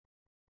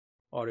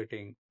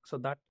 auditing, so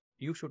that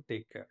you should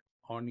take care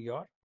on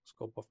your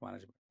scope of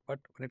management. But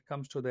when it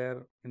comes to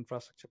their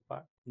infrastructure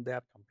part, they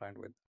are compliant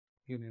with.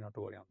 You need not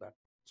to worry on that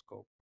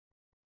scope.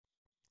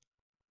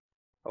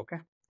 Okay.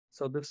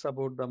 So this is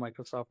about the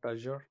Microsoft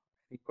Azure.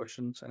 Any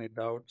questions, any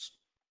doubts?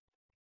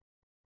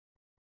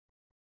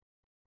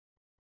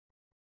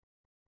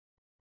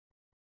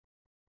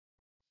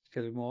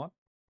 Shall we move on?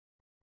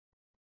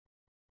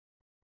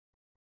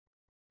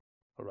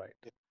 All right.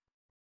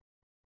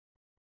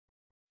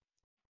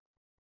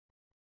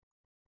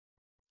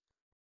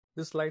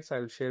 These slides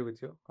I'll share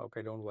with you.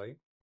 Okay, don't worry.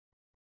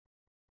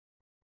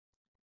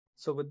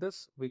 So with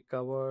this, we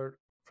covered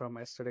from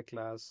yesterday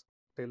class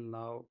till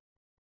now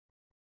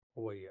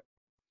over here.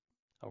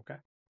 Okay.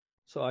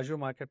 So Azure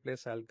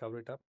Marketplace, I'll cover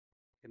it up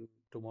in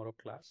tomorrow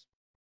class.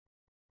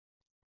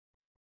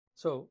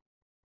 So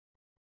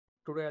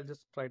today I'll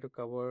just try to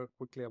cover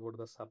quickly about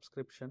the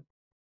subscription,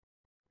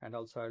 and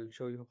also I'll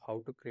show you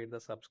how to create the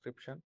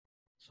subscription.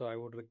 So I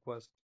would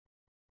request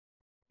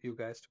you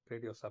guys to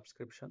create your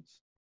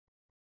subscriptions.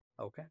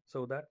 Okay.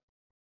 So that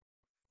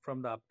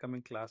from the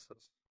upcoming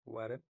classes,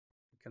 wherein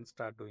you can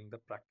start doing the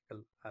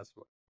practical as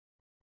well.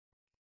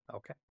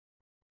 Okay.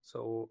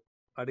 So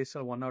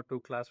additional 1 or 2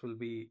 class will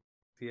be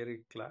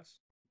theory class,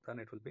 then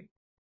it will be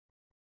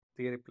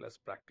theory plus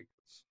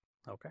practicals.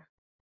 Okay.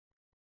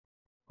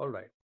 All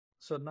right.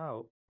 So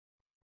now,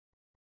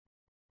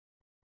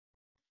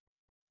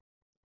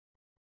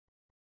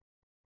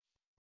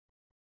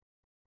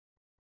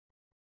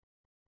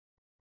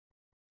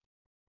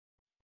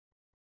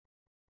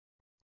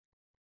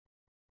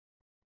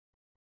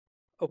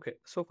 okay.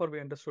 So far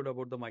we understood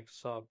about the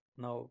Microsoft.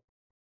 Now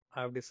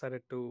I've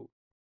decided to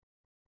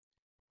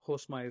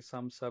host my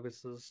some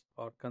services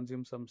or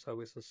consume some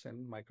services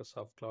in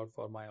Microsoft Cloud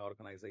for my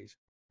organization.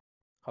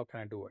 How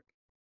can I do it?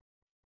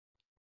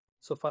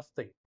 So first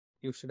thing,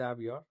 you should have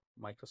your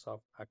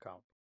Microsoft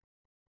account,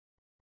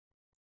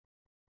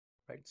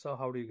 right? So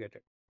how do you get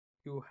it?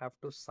 You have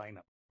to sign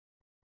up.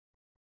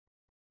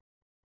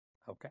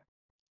 Okay.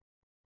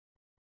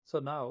 So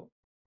now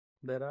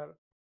there are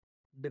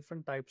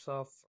different types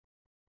of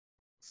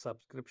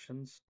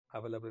subscriptions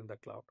available in the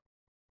cloud.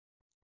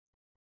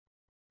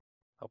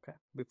 Okay.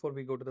 Before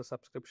we go to the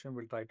subscription,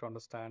 we'll try to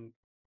understand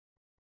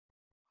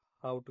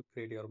how to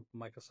create your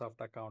Microsoft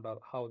account or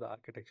how the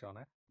architecture on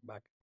it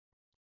back.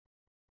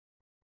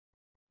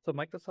 So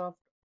Microsoft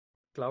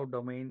cloud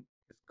domain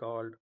is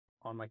called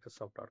on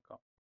Microsoft.com.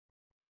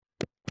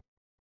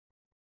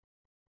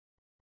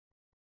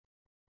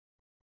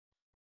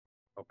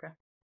 Okay.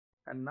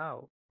 And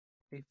now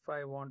if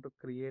I want to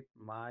create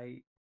my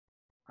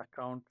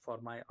account for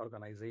my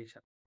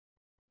organization,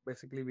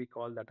 basically we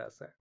call that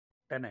as a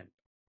tenant.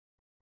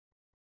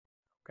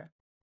 Okay.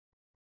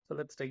 So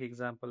let's take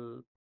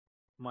example.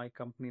 My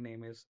company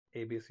name is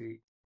ABC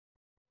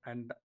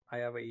and I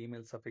have an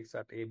email suffix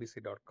at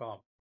abc.com.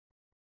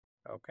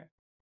 Okay.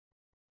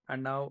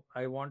 And now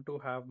I want to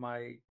have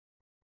my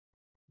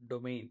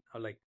domain or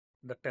like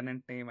the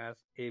tenant name as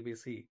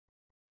ABC,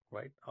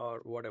 right? Or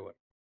whatever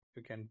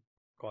you can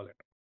call it.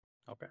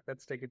 Okay.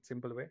 Let's take it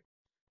simple way.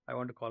 I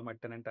want to call my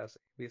tenant as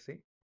ABC.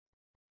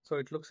 So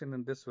it looks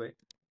in this way,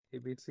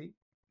 abc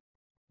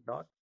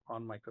dot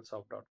on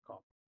Microsoft.com.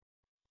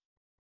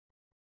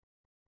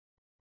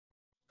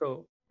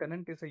 So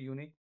tenant is a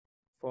unique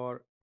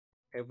for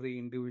every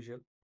individual.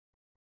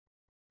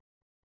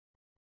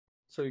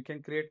 So you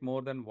can create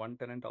more than one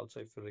tenant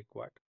also if you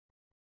require.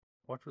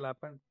 What will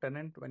happen?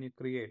 Tenant, when you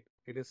create,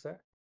 it is a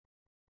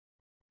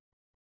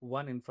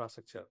one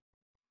infrastructure.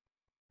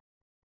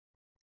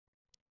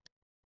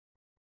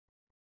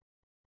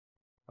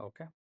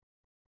 Okay.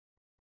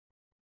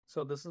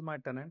 So this is my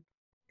tenant,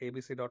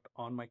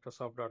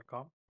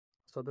 abc.onmicrosoft.com.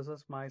 So this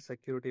is my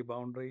security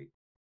boundary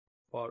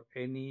for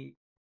any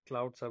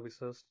cloud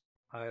services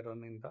I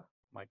run in the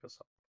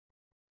Microsoft.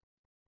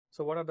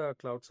 So what are the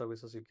cloud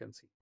services you can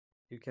see?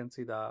 You can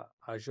see the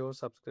Azure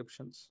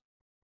subscriptions.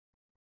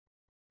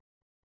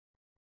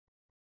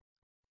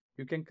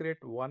 You can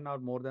create one or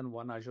more than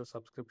one Azure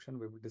subscription.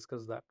 We will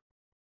discuss that.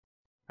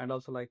 And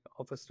also like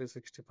Office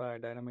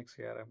 365, Dynamics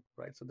CRM,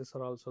 right? So these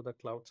are also the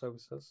cloud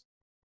services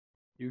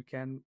you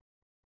can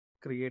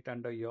create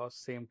under your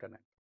same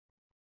tenant.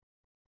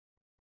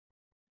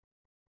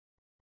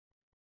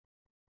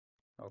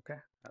 Okay,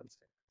 I'll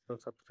say so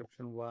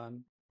subscription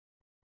 1,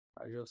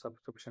 Azure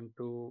subscription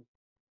 2.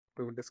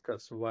 We will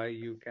discuss why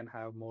you can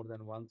have more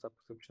than one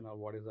subscription or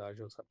what is the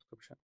Azure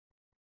subscription.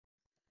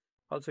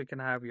 Also, you can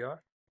have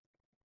your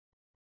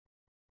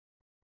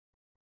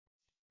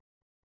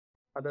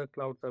other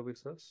cloud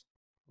services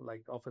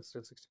like Office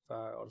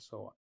 365 or so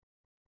on.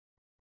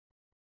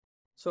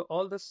 So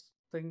all this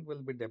thing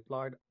will be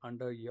deployed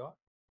under your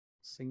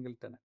single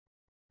tenant.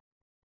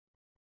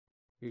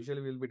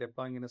 Usually we'll be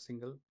deploying in a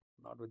single,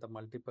 not with a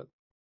multiple.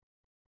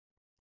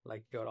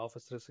 Like your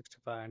Office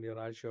 365 and your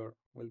Azure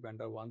will be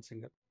under one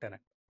single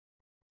tenant.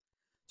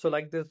 So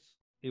like this,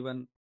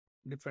 even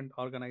different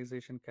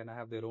organization can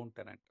have their own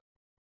tenant.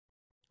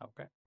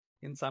 Okay.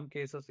 In some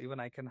cases, even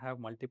I can have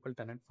multiple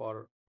tenant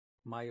for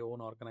my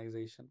own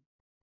organization,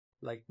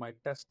 like my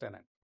test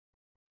tenant.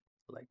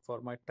 Like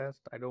for my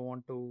test, I don't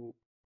want to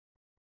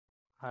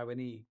have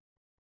any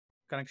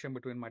connection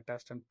between my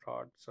test and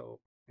prod. So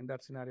in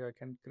that scenario, I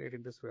can create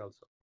it this way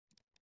also.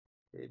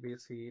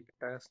 ABC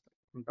test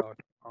dot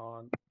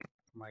on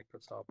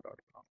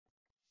Microsoft.com.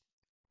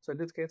 So in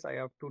this case, I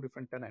have two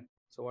different tenants.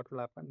 So what will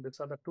happen? These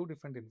are the two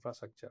different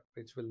infrastructure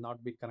which will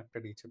not be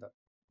connected each other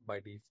by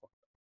default.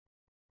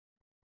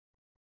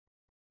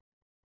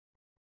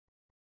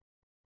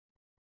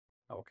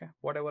 Okay,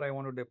 whatever I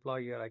want to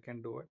deploy here, I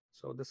can do it.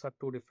 So these are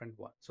two different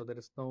ones. So there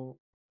is no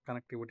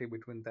connectivity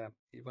between them,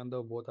 even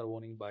though both are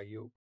owning by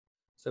you.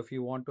 So if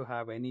you want to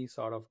have any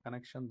sort of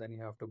connection, then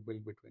you have to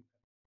build between them,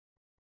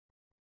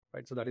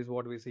 right? So that is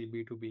what we see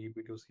B2B,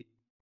 B2C.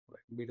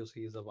 Right?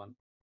 B2C is the one.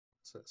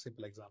 It's a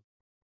simple example,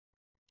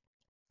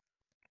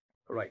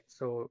 right?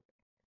 So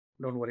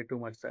don't worry too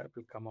much there.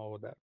 We'll come over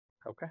there.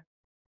 Okay.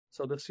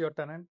 So this is your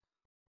tenant,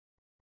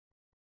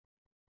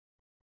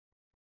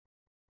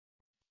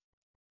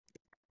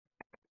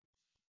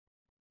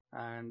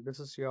 and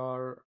this is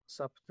your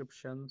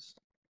subscriptions.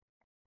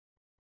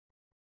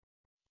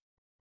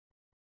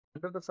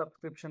 Under the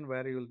subscription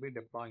where you will be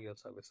deploying your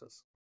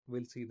services.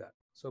 We'll see that.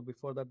 So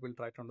before that, we'll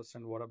try to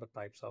understand what are the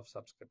types of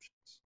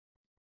subscriptions.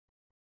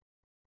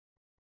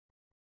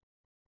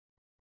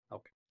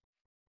 Okay.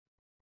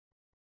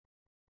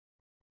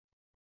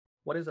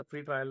 What is a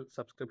free trial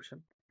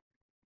subscription?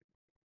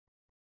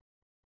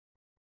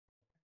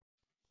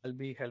 I'll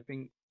be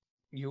helping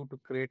you to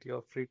create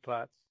your free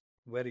trials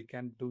where you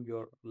can do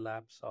your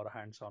labs or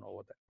hands-on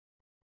over there.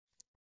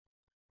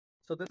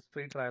 So this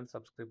free trial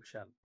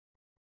subscription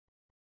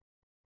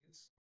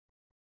is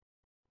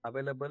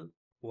available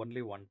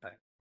only one time.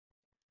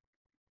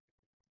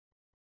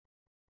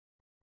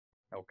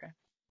 Okay.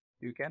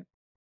 You can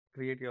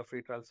create your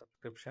free trial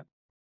subscription,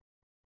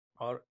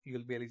 or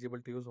you'll be eligible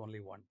to use only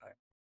one time.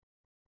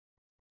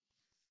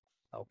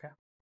 Okay.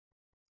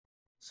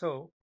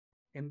 So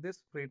in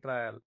this free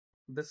trial,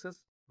 this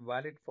is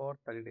valid for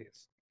 30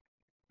 days.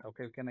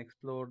 Okay. You can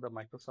explore the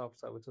Microsoft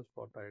services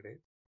for 30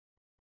 days.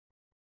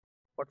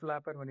 What will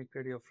happen when you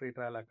create your free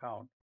trial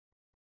account?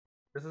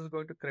 This is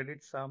going to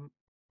credit some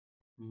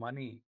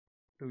money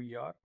to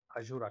your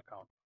Azure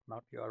account,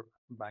 not your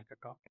bank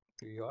account,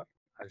 to your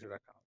Azure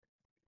account.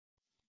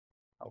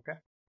 Okay.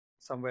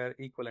 Somewhere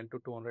equivalent to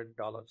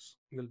 $200,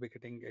 you'll be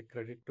getting a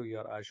credit to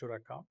your Azure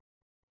account.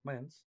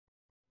 Means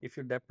if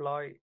you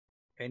deploy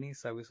any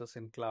services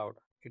in cloud,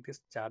 it is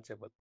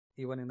chargeable,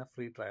 even in a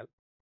free trial.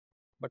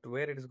 But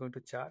where it is going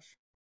to charge,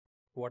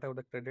 whatever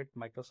the credit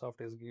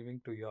Microsoft is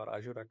giving to your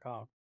Azure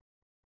account,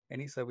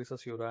 any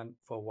services you run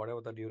for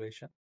whatever the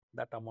duration,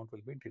 that amount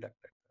will be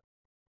deducted.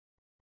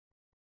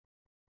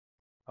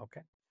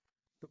 Okay.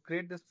 To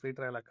create this free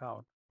trial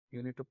account,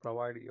 you need to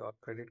provide your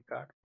credit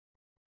card,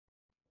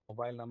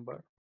 mobile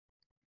number,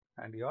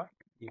 and your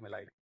email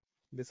ID.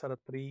 These are the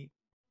three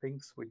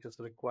things which is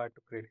required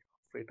to create a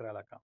free trial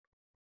account.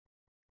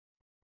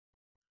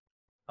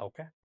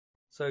 Okay.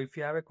 So if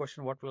you have a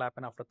question, what will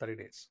happen after 30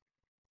 days?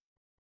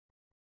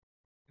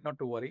 Not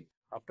to worry.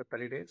 After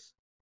 30 days,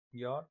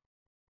 your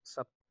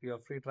your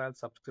free trial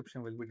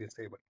subscription will be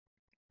disabled.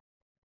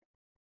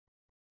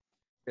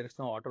 There is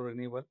no auto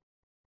renewal.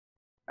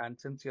 And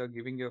since you are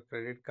giving your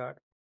credit card,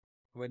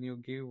 when you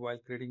give while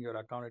creating your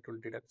account, it will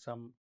deduct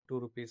some 2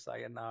 rupees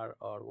INR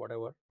or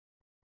whatever,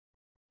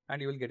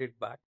 and you will get it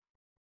back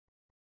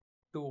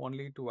to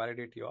only to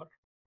validate your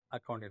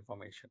account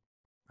information.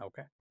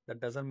 Okay.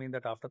 That doesn't mean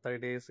that after 30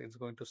 days, it's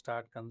going to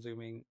start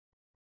consuming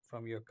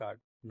from your card.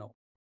 No.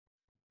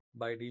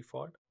 By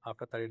default,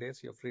 after 30 days,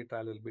 your free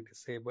trial will be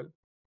disabled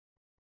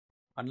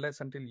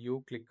unless until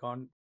you click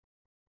on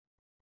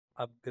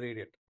upgrade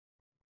it.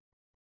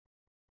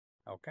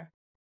 Okay.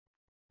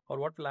 Or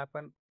what will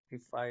happen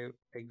if I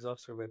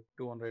exhausted with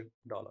 $200?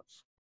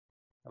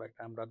 Right.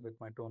 I'm done with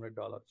my $200.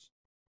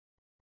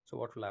 So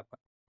what will happen?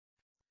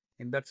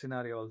 In that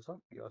scenario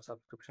also, your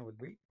subscription will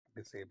be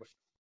disabled.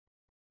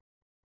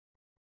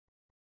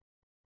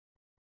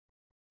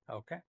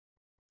 Okay.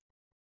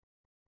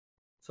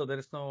 So there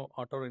is no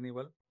auto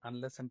renewal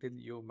unless until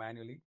you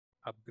manually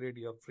upgrade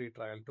your free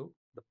trial to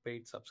the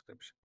paid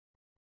subscription.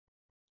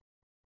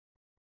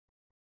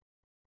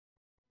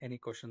 Any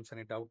questions,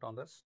 any doubt on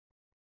this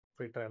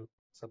free trial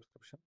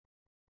subscription?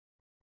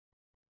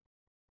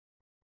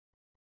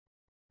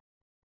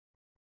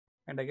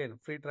 And again,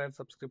 free trial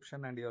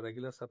subscription and your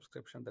regular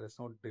subscription, there is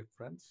no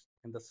difference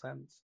in the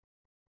sense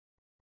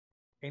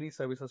any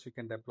services you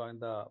can deploy in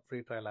the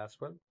free trial as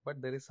well,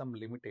 but there is some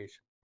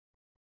limitation.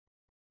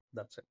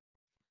 That's it.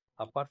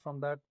 Apart from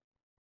that,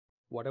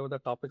 whatever the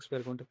topics we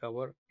are going to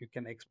cover, you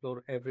can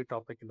explore every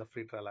topic in the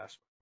free trial as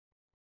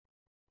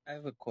I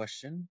have a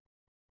question.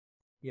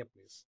 well. Yeah,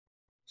 please.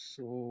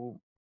 So,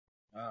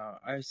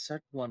 I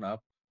set one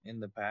up in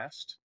the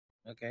past,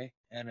 okay,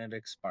 and it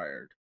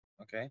expired,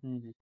 okay.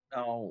 Mhm.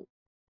 Now,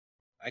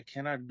 I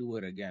cannot do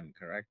it again,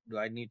 correct? Do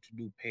I need to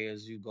do pay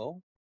as you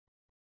go?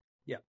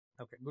 Yeah.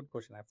 Okay. Good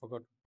question. I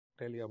forgot to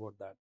tell you about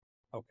that.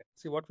 Okay.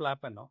 See what will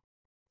happen now.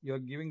 You're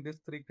giving these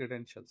three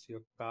credentials: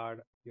 your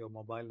card, your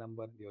mobile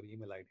number, your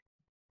email ID.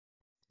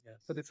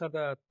 Yes. So these are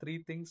the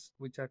three things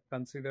which are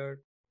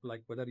considered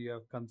like whether you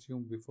have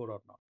consumed before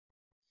or not.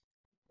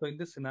 So in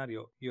this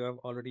scenario, you have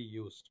already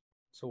used.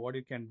 So what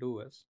you can do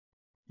is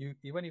you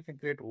can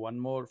create one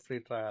more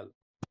free trial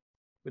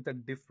with a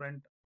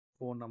different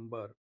phone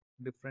number,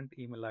 different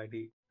email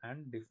ID,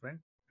 and different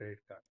credit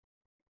card.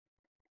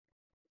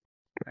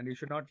 And you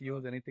should not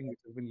use anything which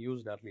has been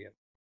used earlier.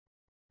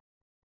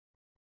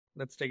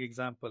 Let's take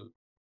example.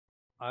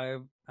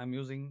 I'm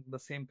using the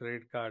same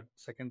credit card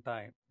second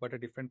time, but a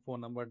different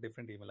phone number,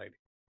 different email ID.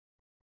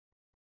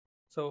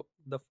 So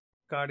the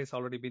card is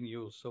already been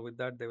used. So with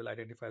that, they will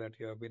identify that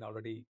you have been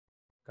already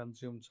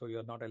consumed, so you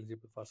are not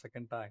eligible for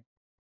second time.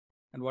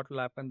 And what will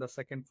happen? The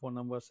second phone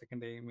number,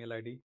 second email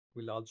ID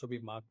will also be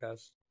marked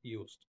as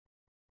used.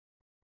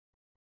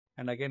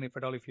 And again, if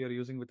at all, if you are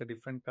using with a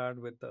different card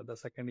with the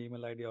second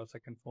email ID or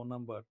second phone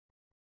number,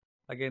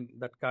 again,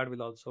 that card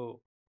will also,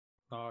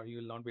 you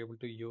will not be able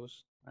to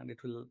use, and it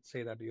will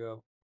say that you are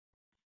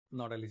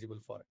not eligible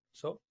for it.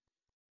 So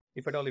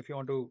if at all, if you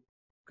want to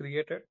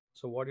create it,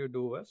 so what you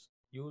do is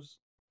use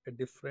a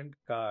different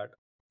card,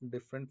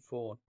 different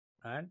phone,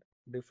 and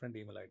different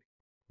email ID.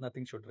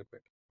 Nothing should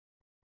repeat.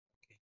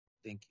 Okay,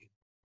 thank you.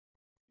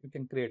 You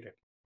can create it.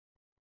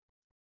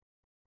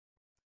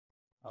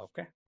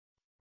 Okay.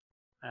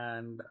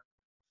 And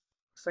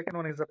second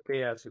one is the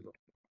pay as you go.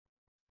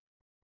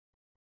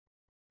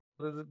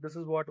 This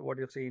is what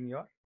you see in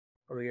your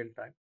real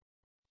time.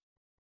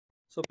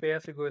 So pay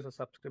as you go is a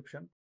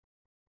subscription.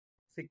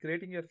 See,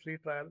 creating your free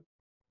trial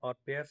or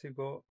pay as you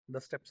go,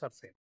 the steps are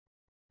same.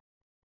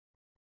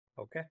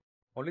 Okay.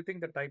 Only thing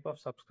the type of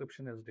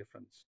subscription is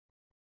different.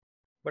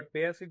 But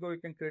pay as you go, you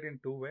can create in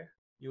two way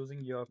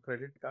using your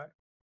credit card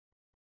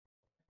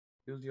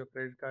use your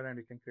credit card and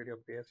you can create your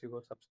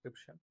pay-as-you-go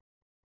subscription.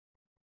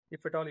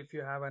 If at all, if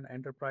you have an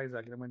enterprise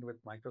agreement with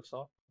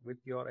Microsoft, with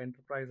your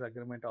enterprise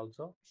agreement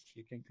also,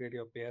 you can create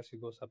your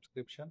pay-as-you-go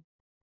subscription,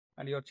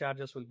 and your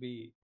charges will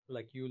be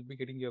like you will be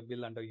getting your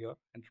bill under your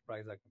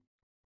enterprise agreement.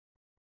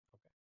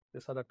 Okay,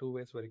 these are the two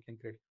ways where you can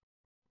create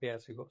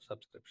pay-as-you-go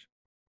subscription.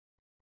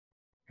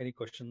 Any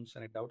questions,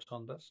 any doubts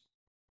on this?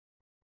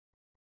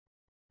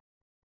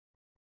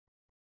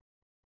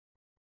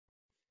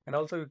 And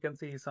also you can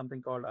see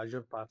something called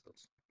Azure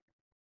Passes.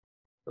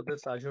 So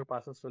this Azure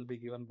Passes will be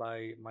given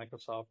by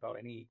Microsoft or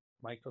any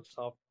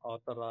Microsoft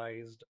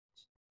authorized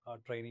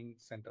training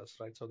centers,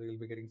 right? So they will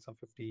be getting some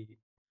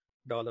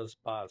 $50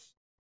 pass.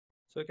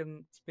 So you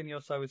can spin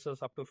your services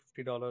up to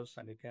 $50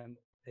 and you can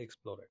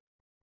explore it.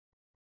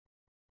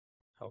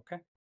 Okay.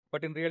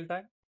 But in real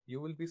time, you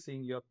will be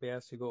seeing your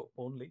pay-as-you-go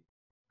only.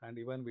 And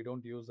even we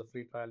don't use the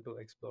free trial to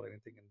explore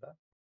anything in the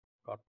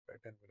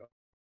corporate environment.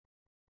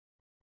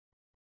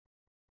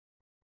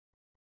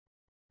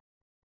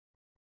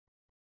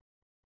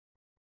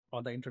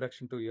 On the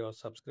introduction to your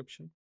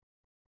subscription.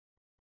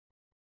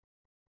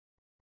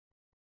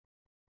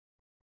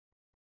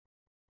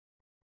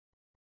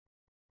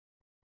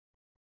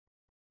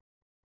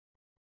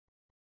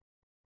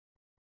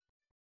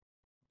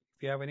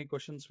 If you have any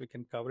questions, we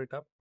can cover it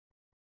up.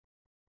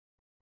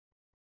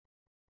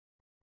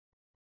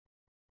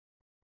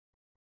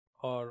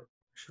 Or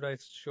should I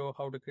show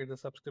how to create the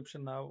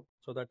subscription now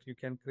so that you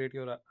can create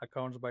your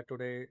accounts by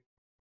today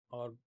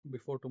or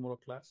before tomorrow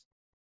class?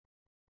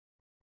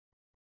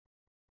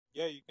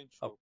 Yeah, you can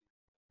Oh, show.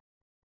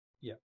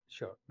 yeah,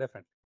 sure,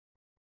 definitely.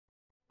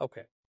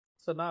 Okay,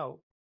 so now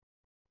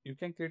you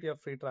can create your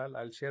free trial.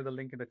 I'll share the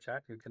link in the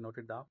chat. You can note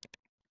it down.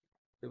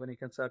 Even you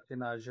can search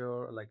in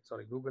Azure,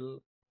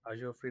 Google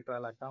Azure free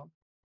trial account.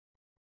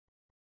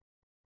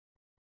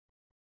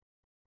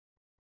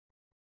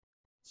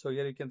 So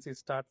here you can see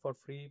start for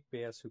free,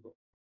 pay as you go.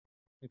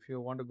 If you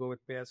want to go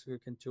with pay as you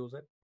can choose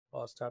it,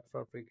 or start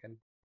for free, can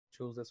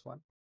choose this one.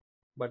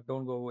 But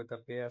don't go with the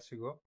pay as you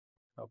go.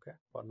 Okay,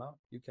 for now,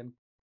 you can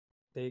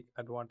take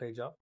advantage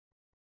of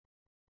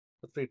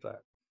the free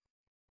trial.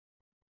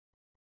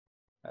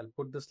 I'll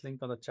put this link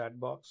on the chat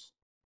box.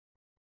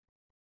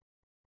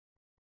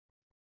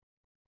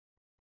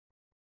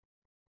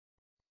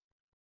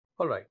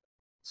 All right,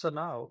 so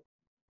now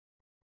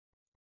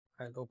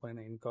I'll open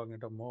in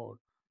incognito mode.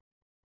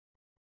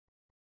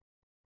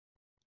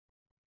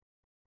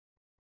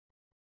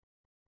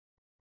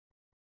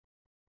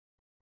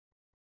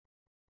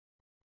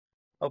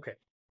 Okay,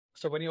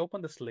 so when you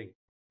open this link,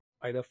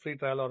 either free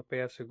trial or pay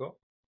as you go,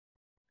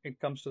 it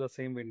comes to the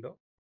same window.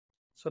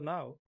 So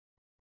now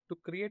to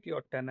create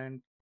your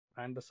tenant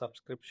and the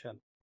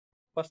subscription,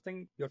 first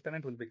thing your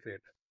tenant will be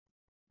created.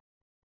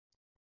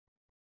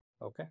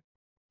 Okay,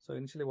 so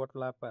initially what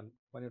will happen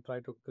when you try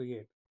to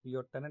create,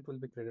 your tenant will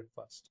be created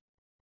first.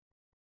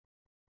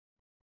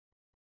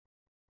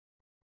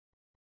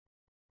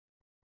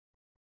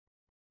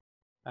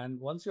 And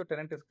once your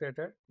tenant is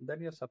created,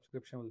 then your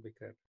subscription will be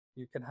created.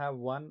 You can have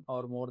one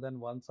or more than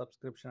one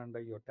subscription under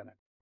your tenant.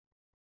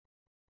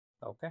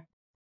 Okay,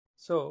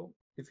 so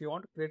if you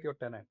want to create your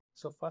tenant,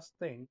 so first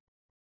thing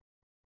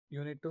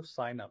you need to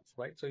sign up,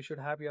 right? So you should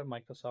have your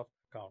Microsoft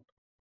account.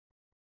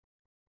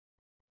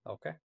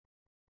 Okay,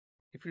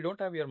 if you don't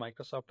have your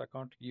Microsoft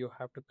account, you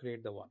have to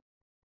create the one.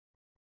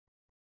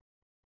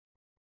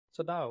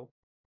 So now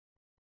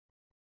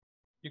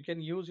you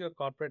can use your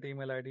corporate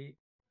email ID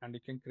and you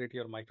can create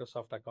your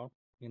Microsoft account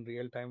in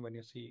real time when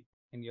you see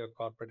in your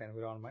corporate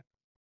environment.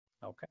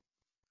 Okay.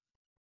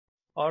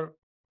 Or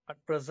at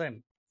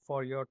present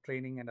for your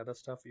training and other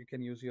stuff, you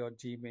can use your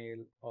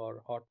Gmail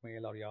or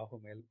Hotmail or Yahoo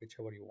Mail,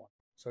 whichever you want.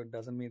 So it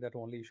doesn't mean that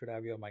only you should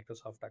have your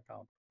Microsoft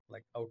account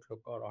like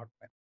Outlook or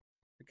Hotmail.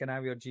 You can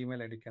have your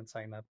Gmail and you can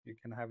sign up. You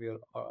can have your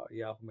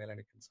Yahoo Mail and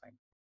you can sign up.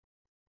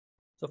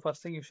 So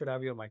first thing you should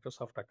have your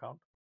Microsoft account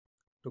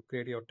to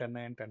create your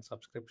tenant and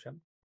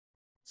subscription.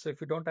 So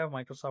if you don't have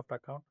Microsoft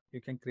account, you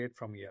can create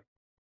from here.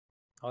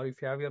 Or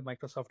if you have your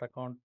Microsoft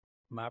account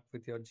mapped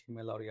with your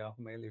Gmail or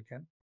Yahoo Mail, you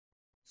can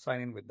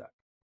sign in with that.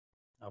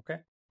 Okay.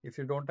 If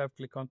you don't have,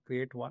 click on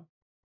create one.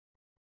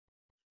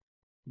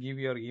 Give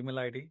your email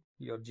ID,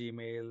 your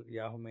Gmail,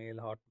 Yahoo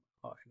Mail,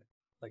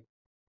 like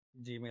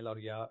Gmail or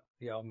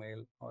Yahoo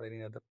Mail or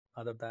any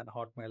other than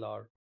Hotmail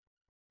or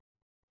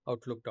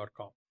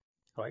Outlook.com,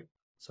 right?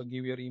 So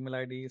give your email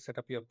ID, set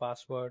up your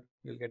password.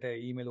 You'll get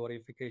an email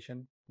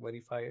verification,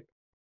 verify it.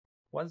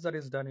 Once that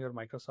is done, your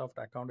Microsoft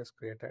account is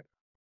created.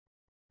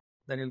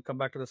 Then you'll come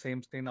back to the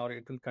same screen or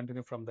it will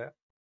continue from there.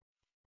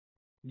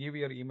 Give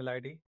your email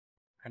ID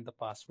and the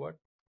password.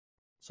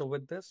 So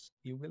with this,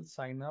 you will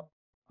sign up,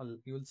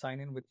 you will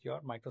sign in with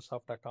your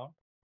Microsoft account.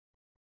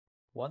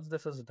 Once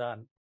this is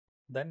done,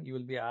 then you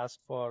will be asked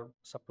for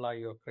supply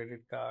your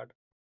credit card,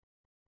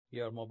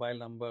 your mobile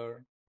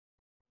number.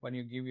 When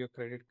you give your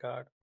credit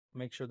card,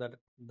 make sure that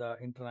the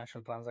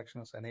international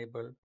transaction is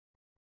enabled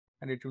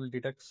and it will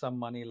deduct some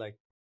money. Like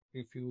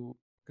if you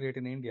create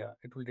in India,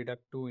 it will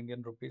deduct 2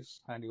 Indian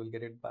rupees and you will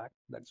get it back.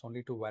 That's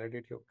only to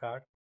validate your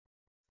card.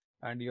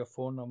 and your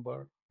phone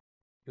number.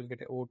 You'll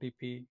get an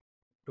OTP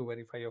to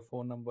verify your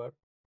phone number.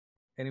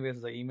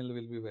 Anyways, the email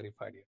will be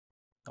verified here.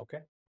 Okay.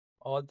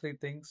 All three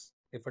things,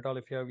 if at all,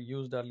 if you have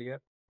used earlier,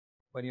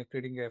 when you're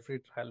creating a free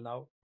trial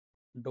now,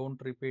 don't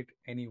repeat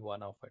any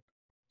one of it.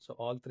 So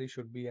all three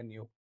should be a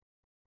new.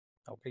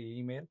 Okay,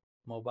 email,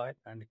 mobile,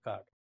 and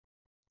card.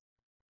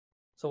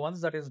 So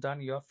once that is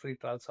done, your free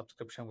trial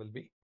subscription will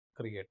be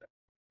created.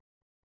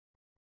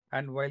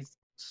 And while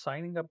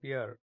signing up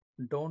here,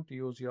 don't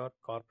use your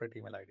corporate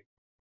email ID.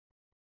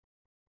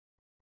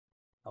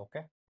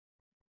 Okay,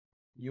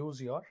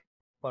 use your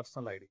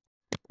personal ID.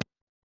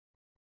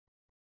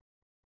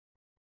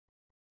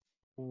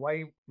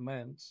 Why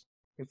means,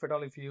 if at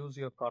all, if you use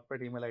your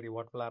corporate email ID,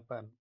 what will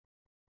happen?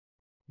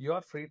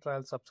 Your free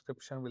trial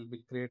subscription will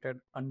be created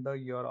under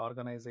your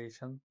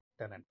organization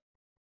tenant.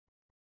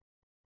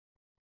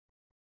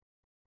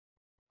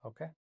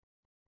 Okay,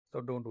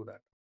 so don't do that.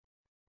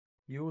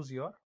 Use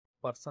your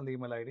personal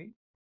email ID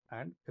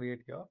and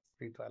create your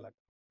free trial account.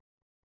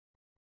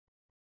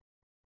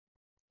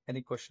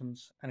 Any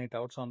questions, any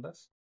doubts on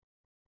this?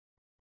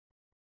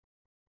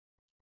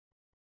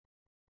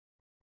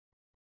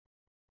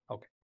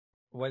 Okay.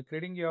 While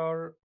creating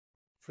your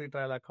free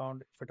trial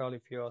account, if at all,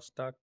 if you are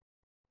stuck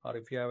or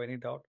if you have any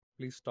doubt,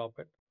 please stop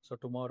it. So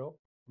tomorrow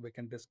we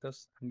can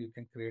discuss and you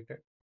can create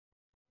it.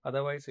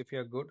 Otherwise, if you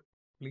are good,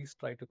 please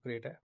try to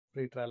create a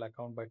free trial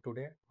account by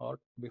today or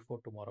before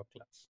tomorrow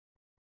class.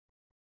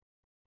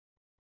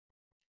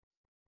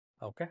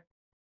 Okay.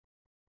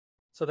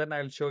 So then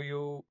I'll show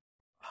you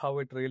how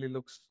it really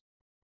looks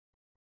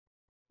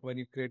when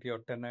you create your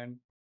tenant.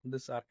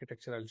 This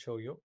architecture I'll show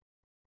you.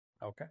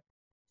 Okay.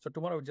 So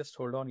tomorrow just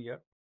hold on here.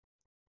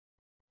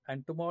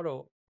 And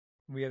tomorrow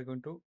we are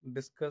going to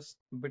discuss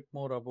a bit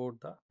more about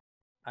the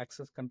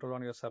access control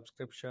on your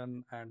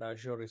subscription and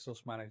Azure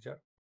Resource Manager.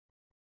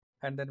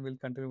 And then we'll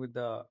continue with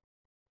the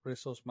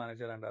Resource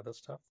Manager and other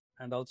stuff.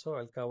 And also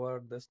I'll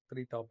cover these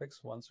three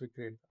topics once we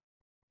create the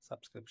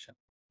subscription.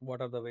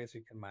 What are the ways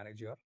you can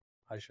manage your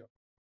Azure?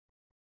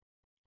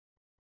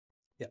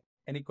 Yeah.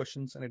 Any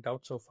questions, any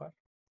doubts so far?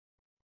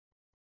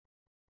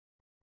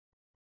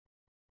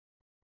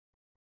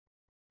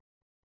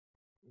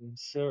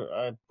 Sir,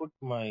 I put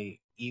my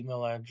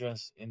email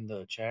address in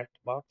the chat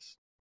box.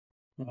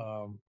 Mhm.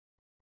 Um,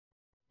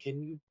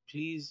 can you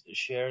please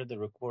share the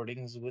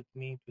recordings with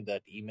me to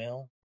that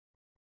email?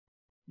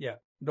 Yeah.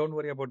 Don't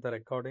worry about the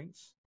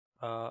recordings.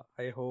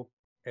 I hope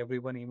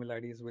everyone email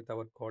ID is with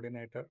our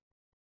coordinator.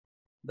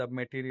 The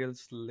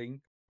materials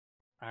link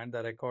and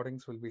the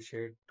recordings will be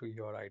shared to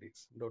your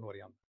IDs. Don't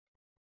worry on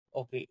that.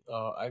 Okay,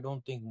 I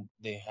don't think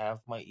they have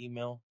my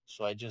email,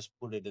 so I just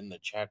put it in the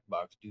chat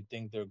box. Do you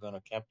think they're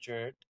gonna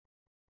capture it?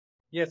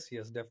 Yes,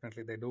 yes,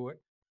 definitely they do it.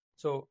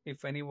 So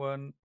if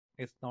anyone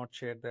is not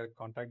shared their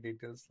contact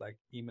details like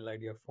email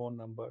ID or phone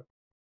number,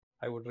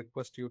 I would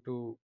request you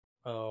to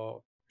uh,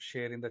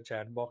 share in the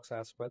chat box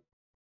as well.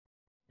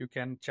 You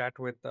can chat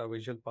with the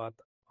Visualpath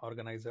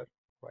organizer,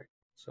 right?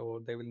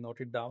 So they will note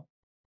it down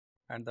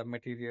and the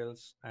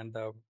materials and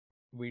the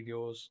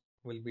videos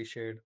will be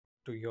shared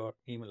to your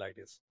email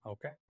IDs.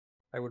 Okay.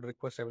 I would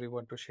request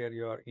everyone to share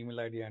your email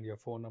ID and your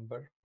phone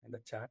number in the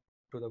chat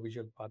to the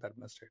Visualpath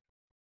administrator.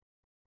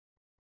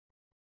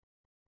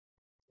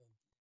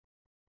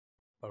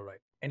 All right.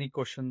 Any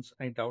questions,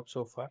 any doubts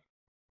so far?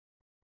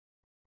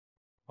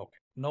 Okay.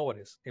 No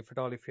worries. If at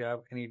all, if you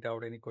have any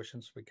doubt, any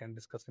questions, we can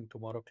discuss in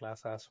tomorrow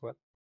class as well.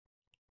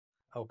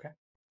 Okay.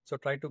 So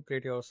try to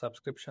create your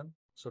subscription.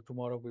 So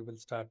tomorrow we will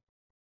start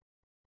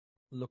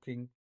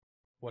looking,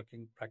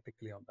 working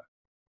practically on that.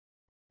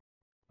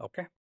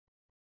 Okay.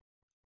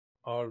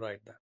 All right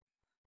then.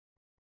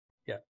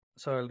 Yeah.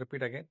 So I'll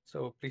repeat again.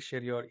 So please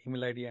share your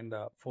email ID and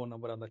the phone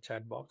number on the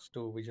chat box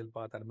to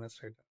Visualpath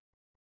administrator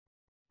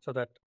so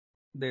that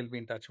they'll be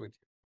in touch with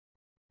you.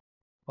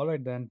 All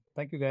right then.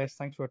 Thank you guys.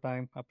 Thanks for your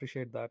time.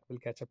 Appreciate that. We'll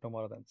catch up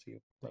tomorrow then. See you.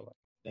 Bye bye.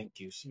 Thank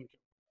you, sir.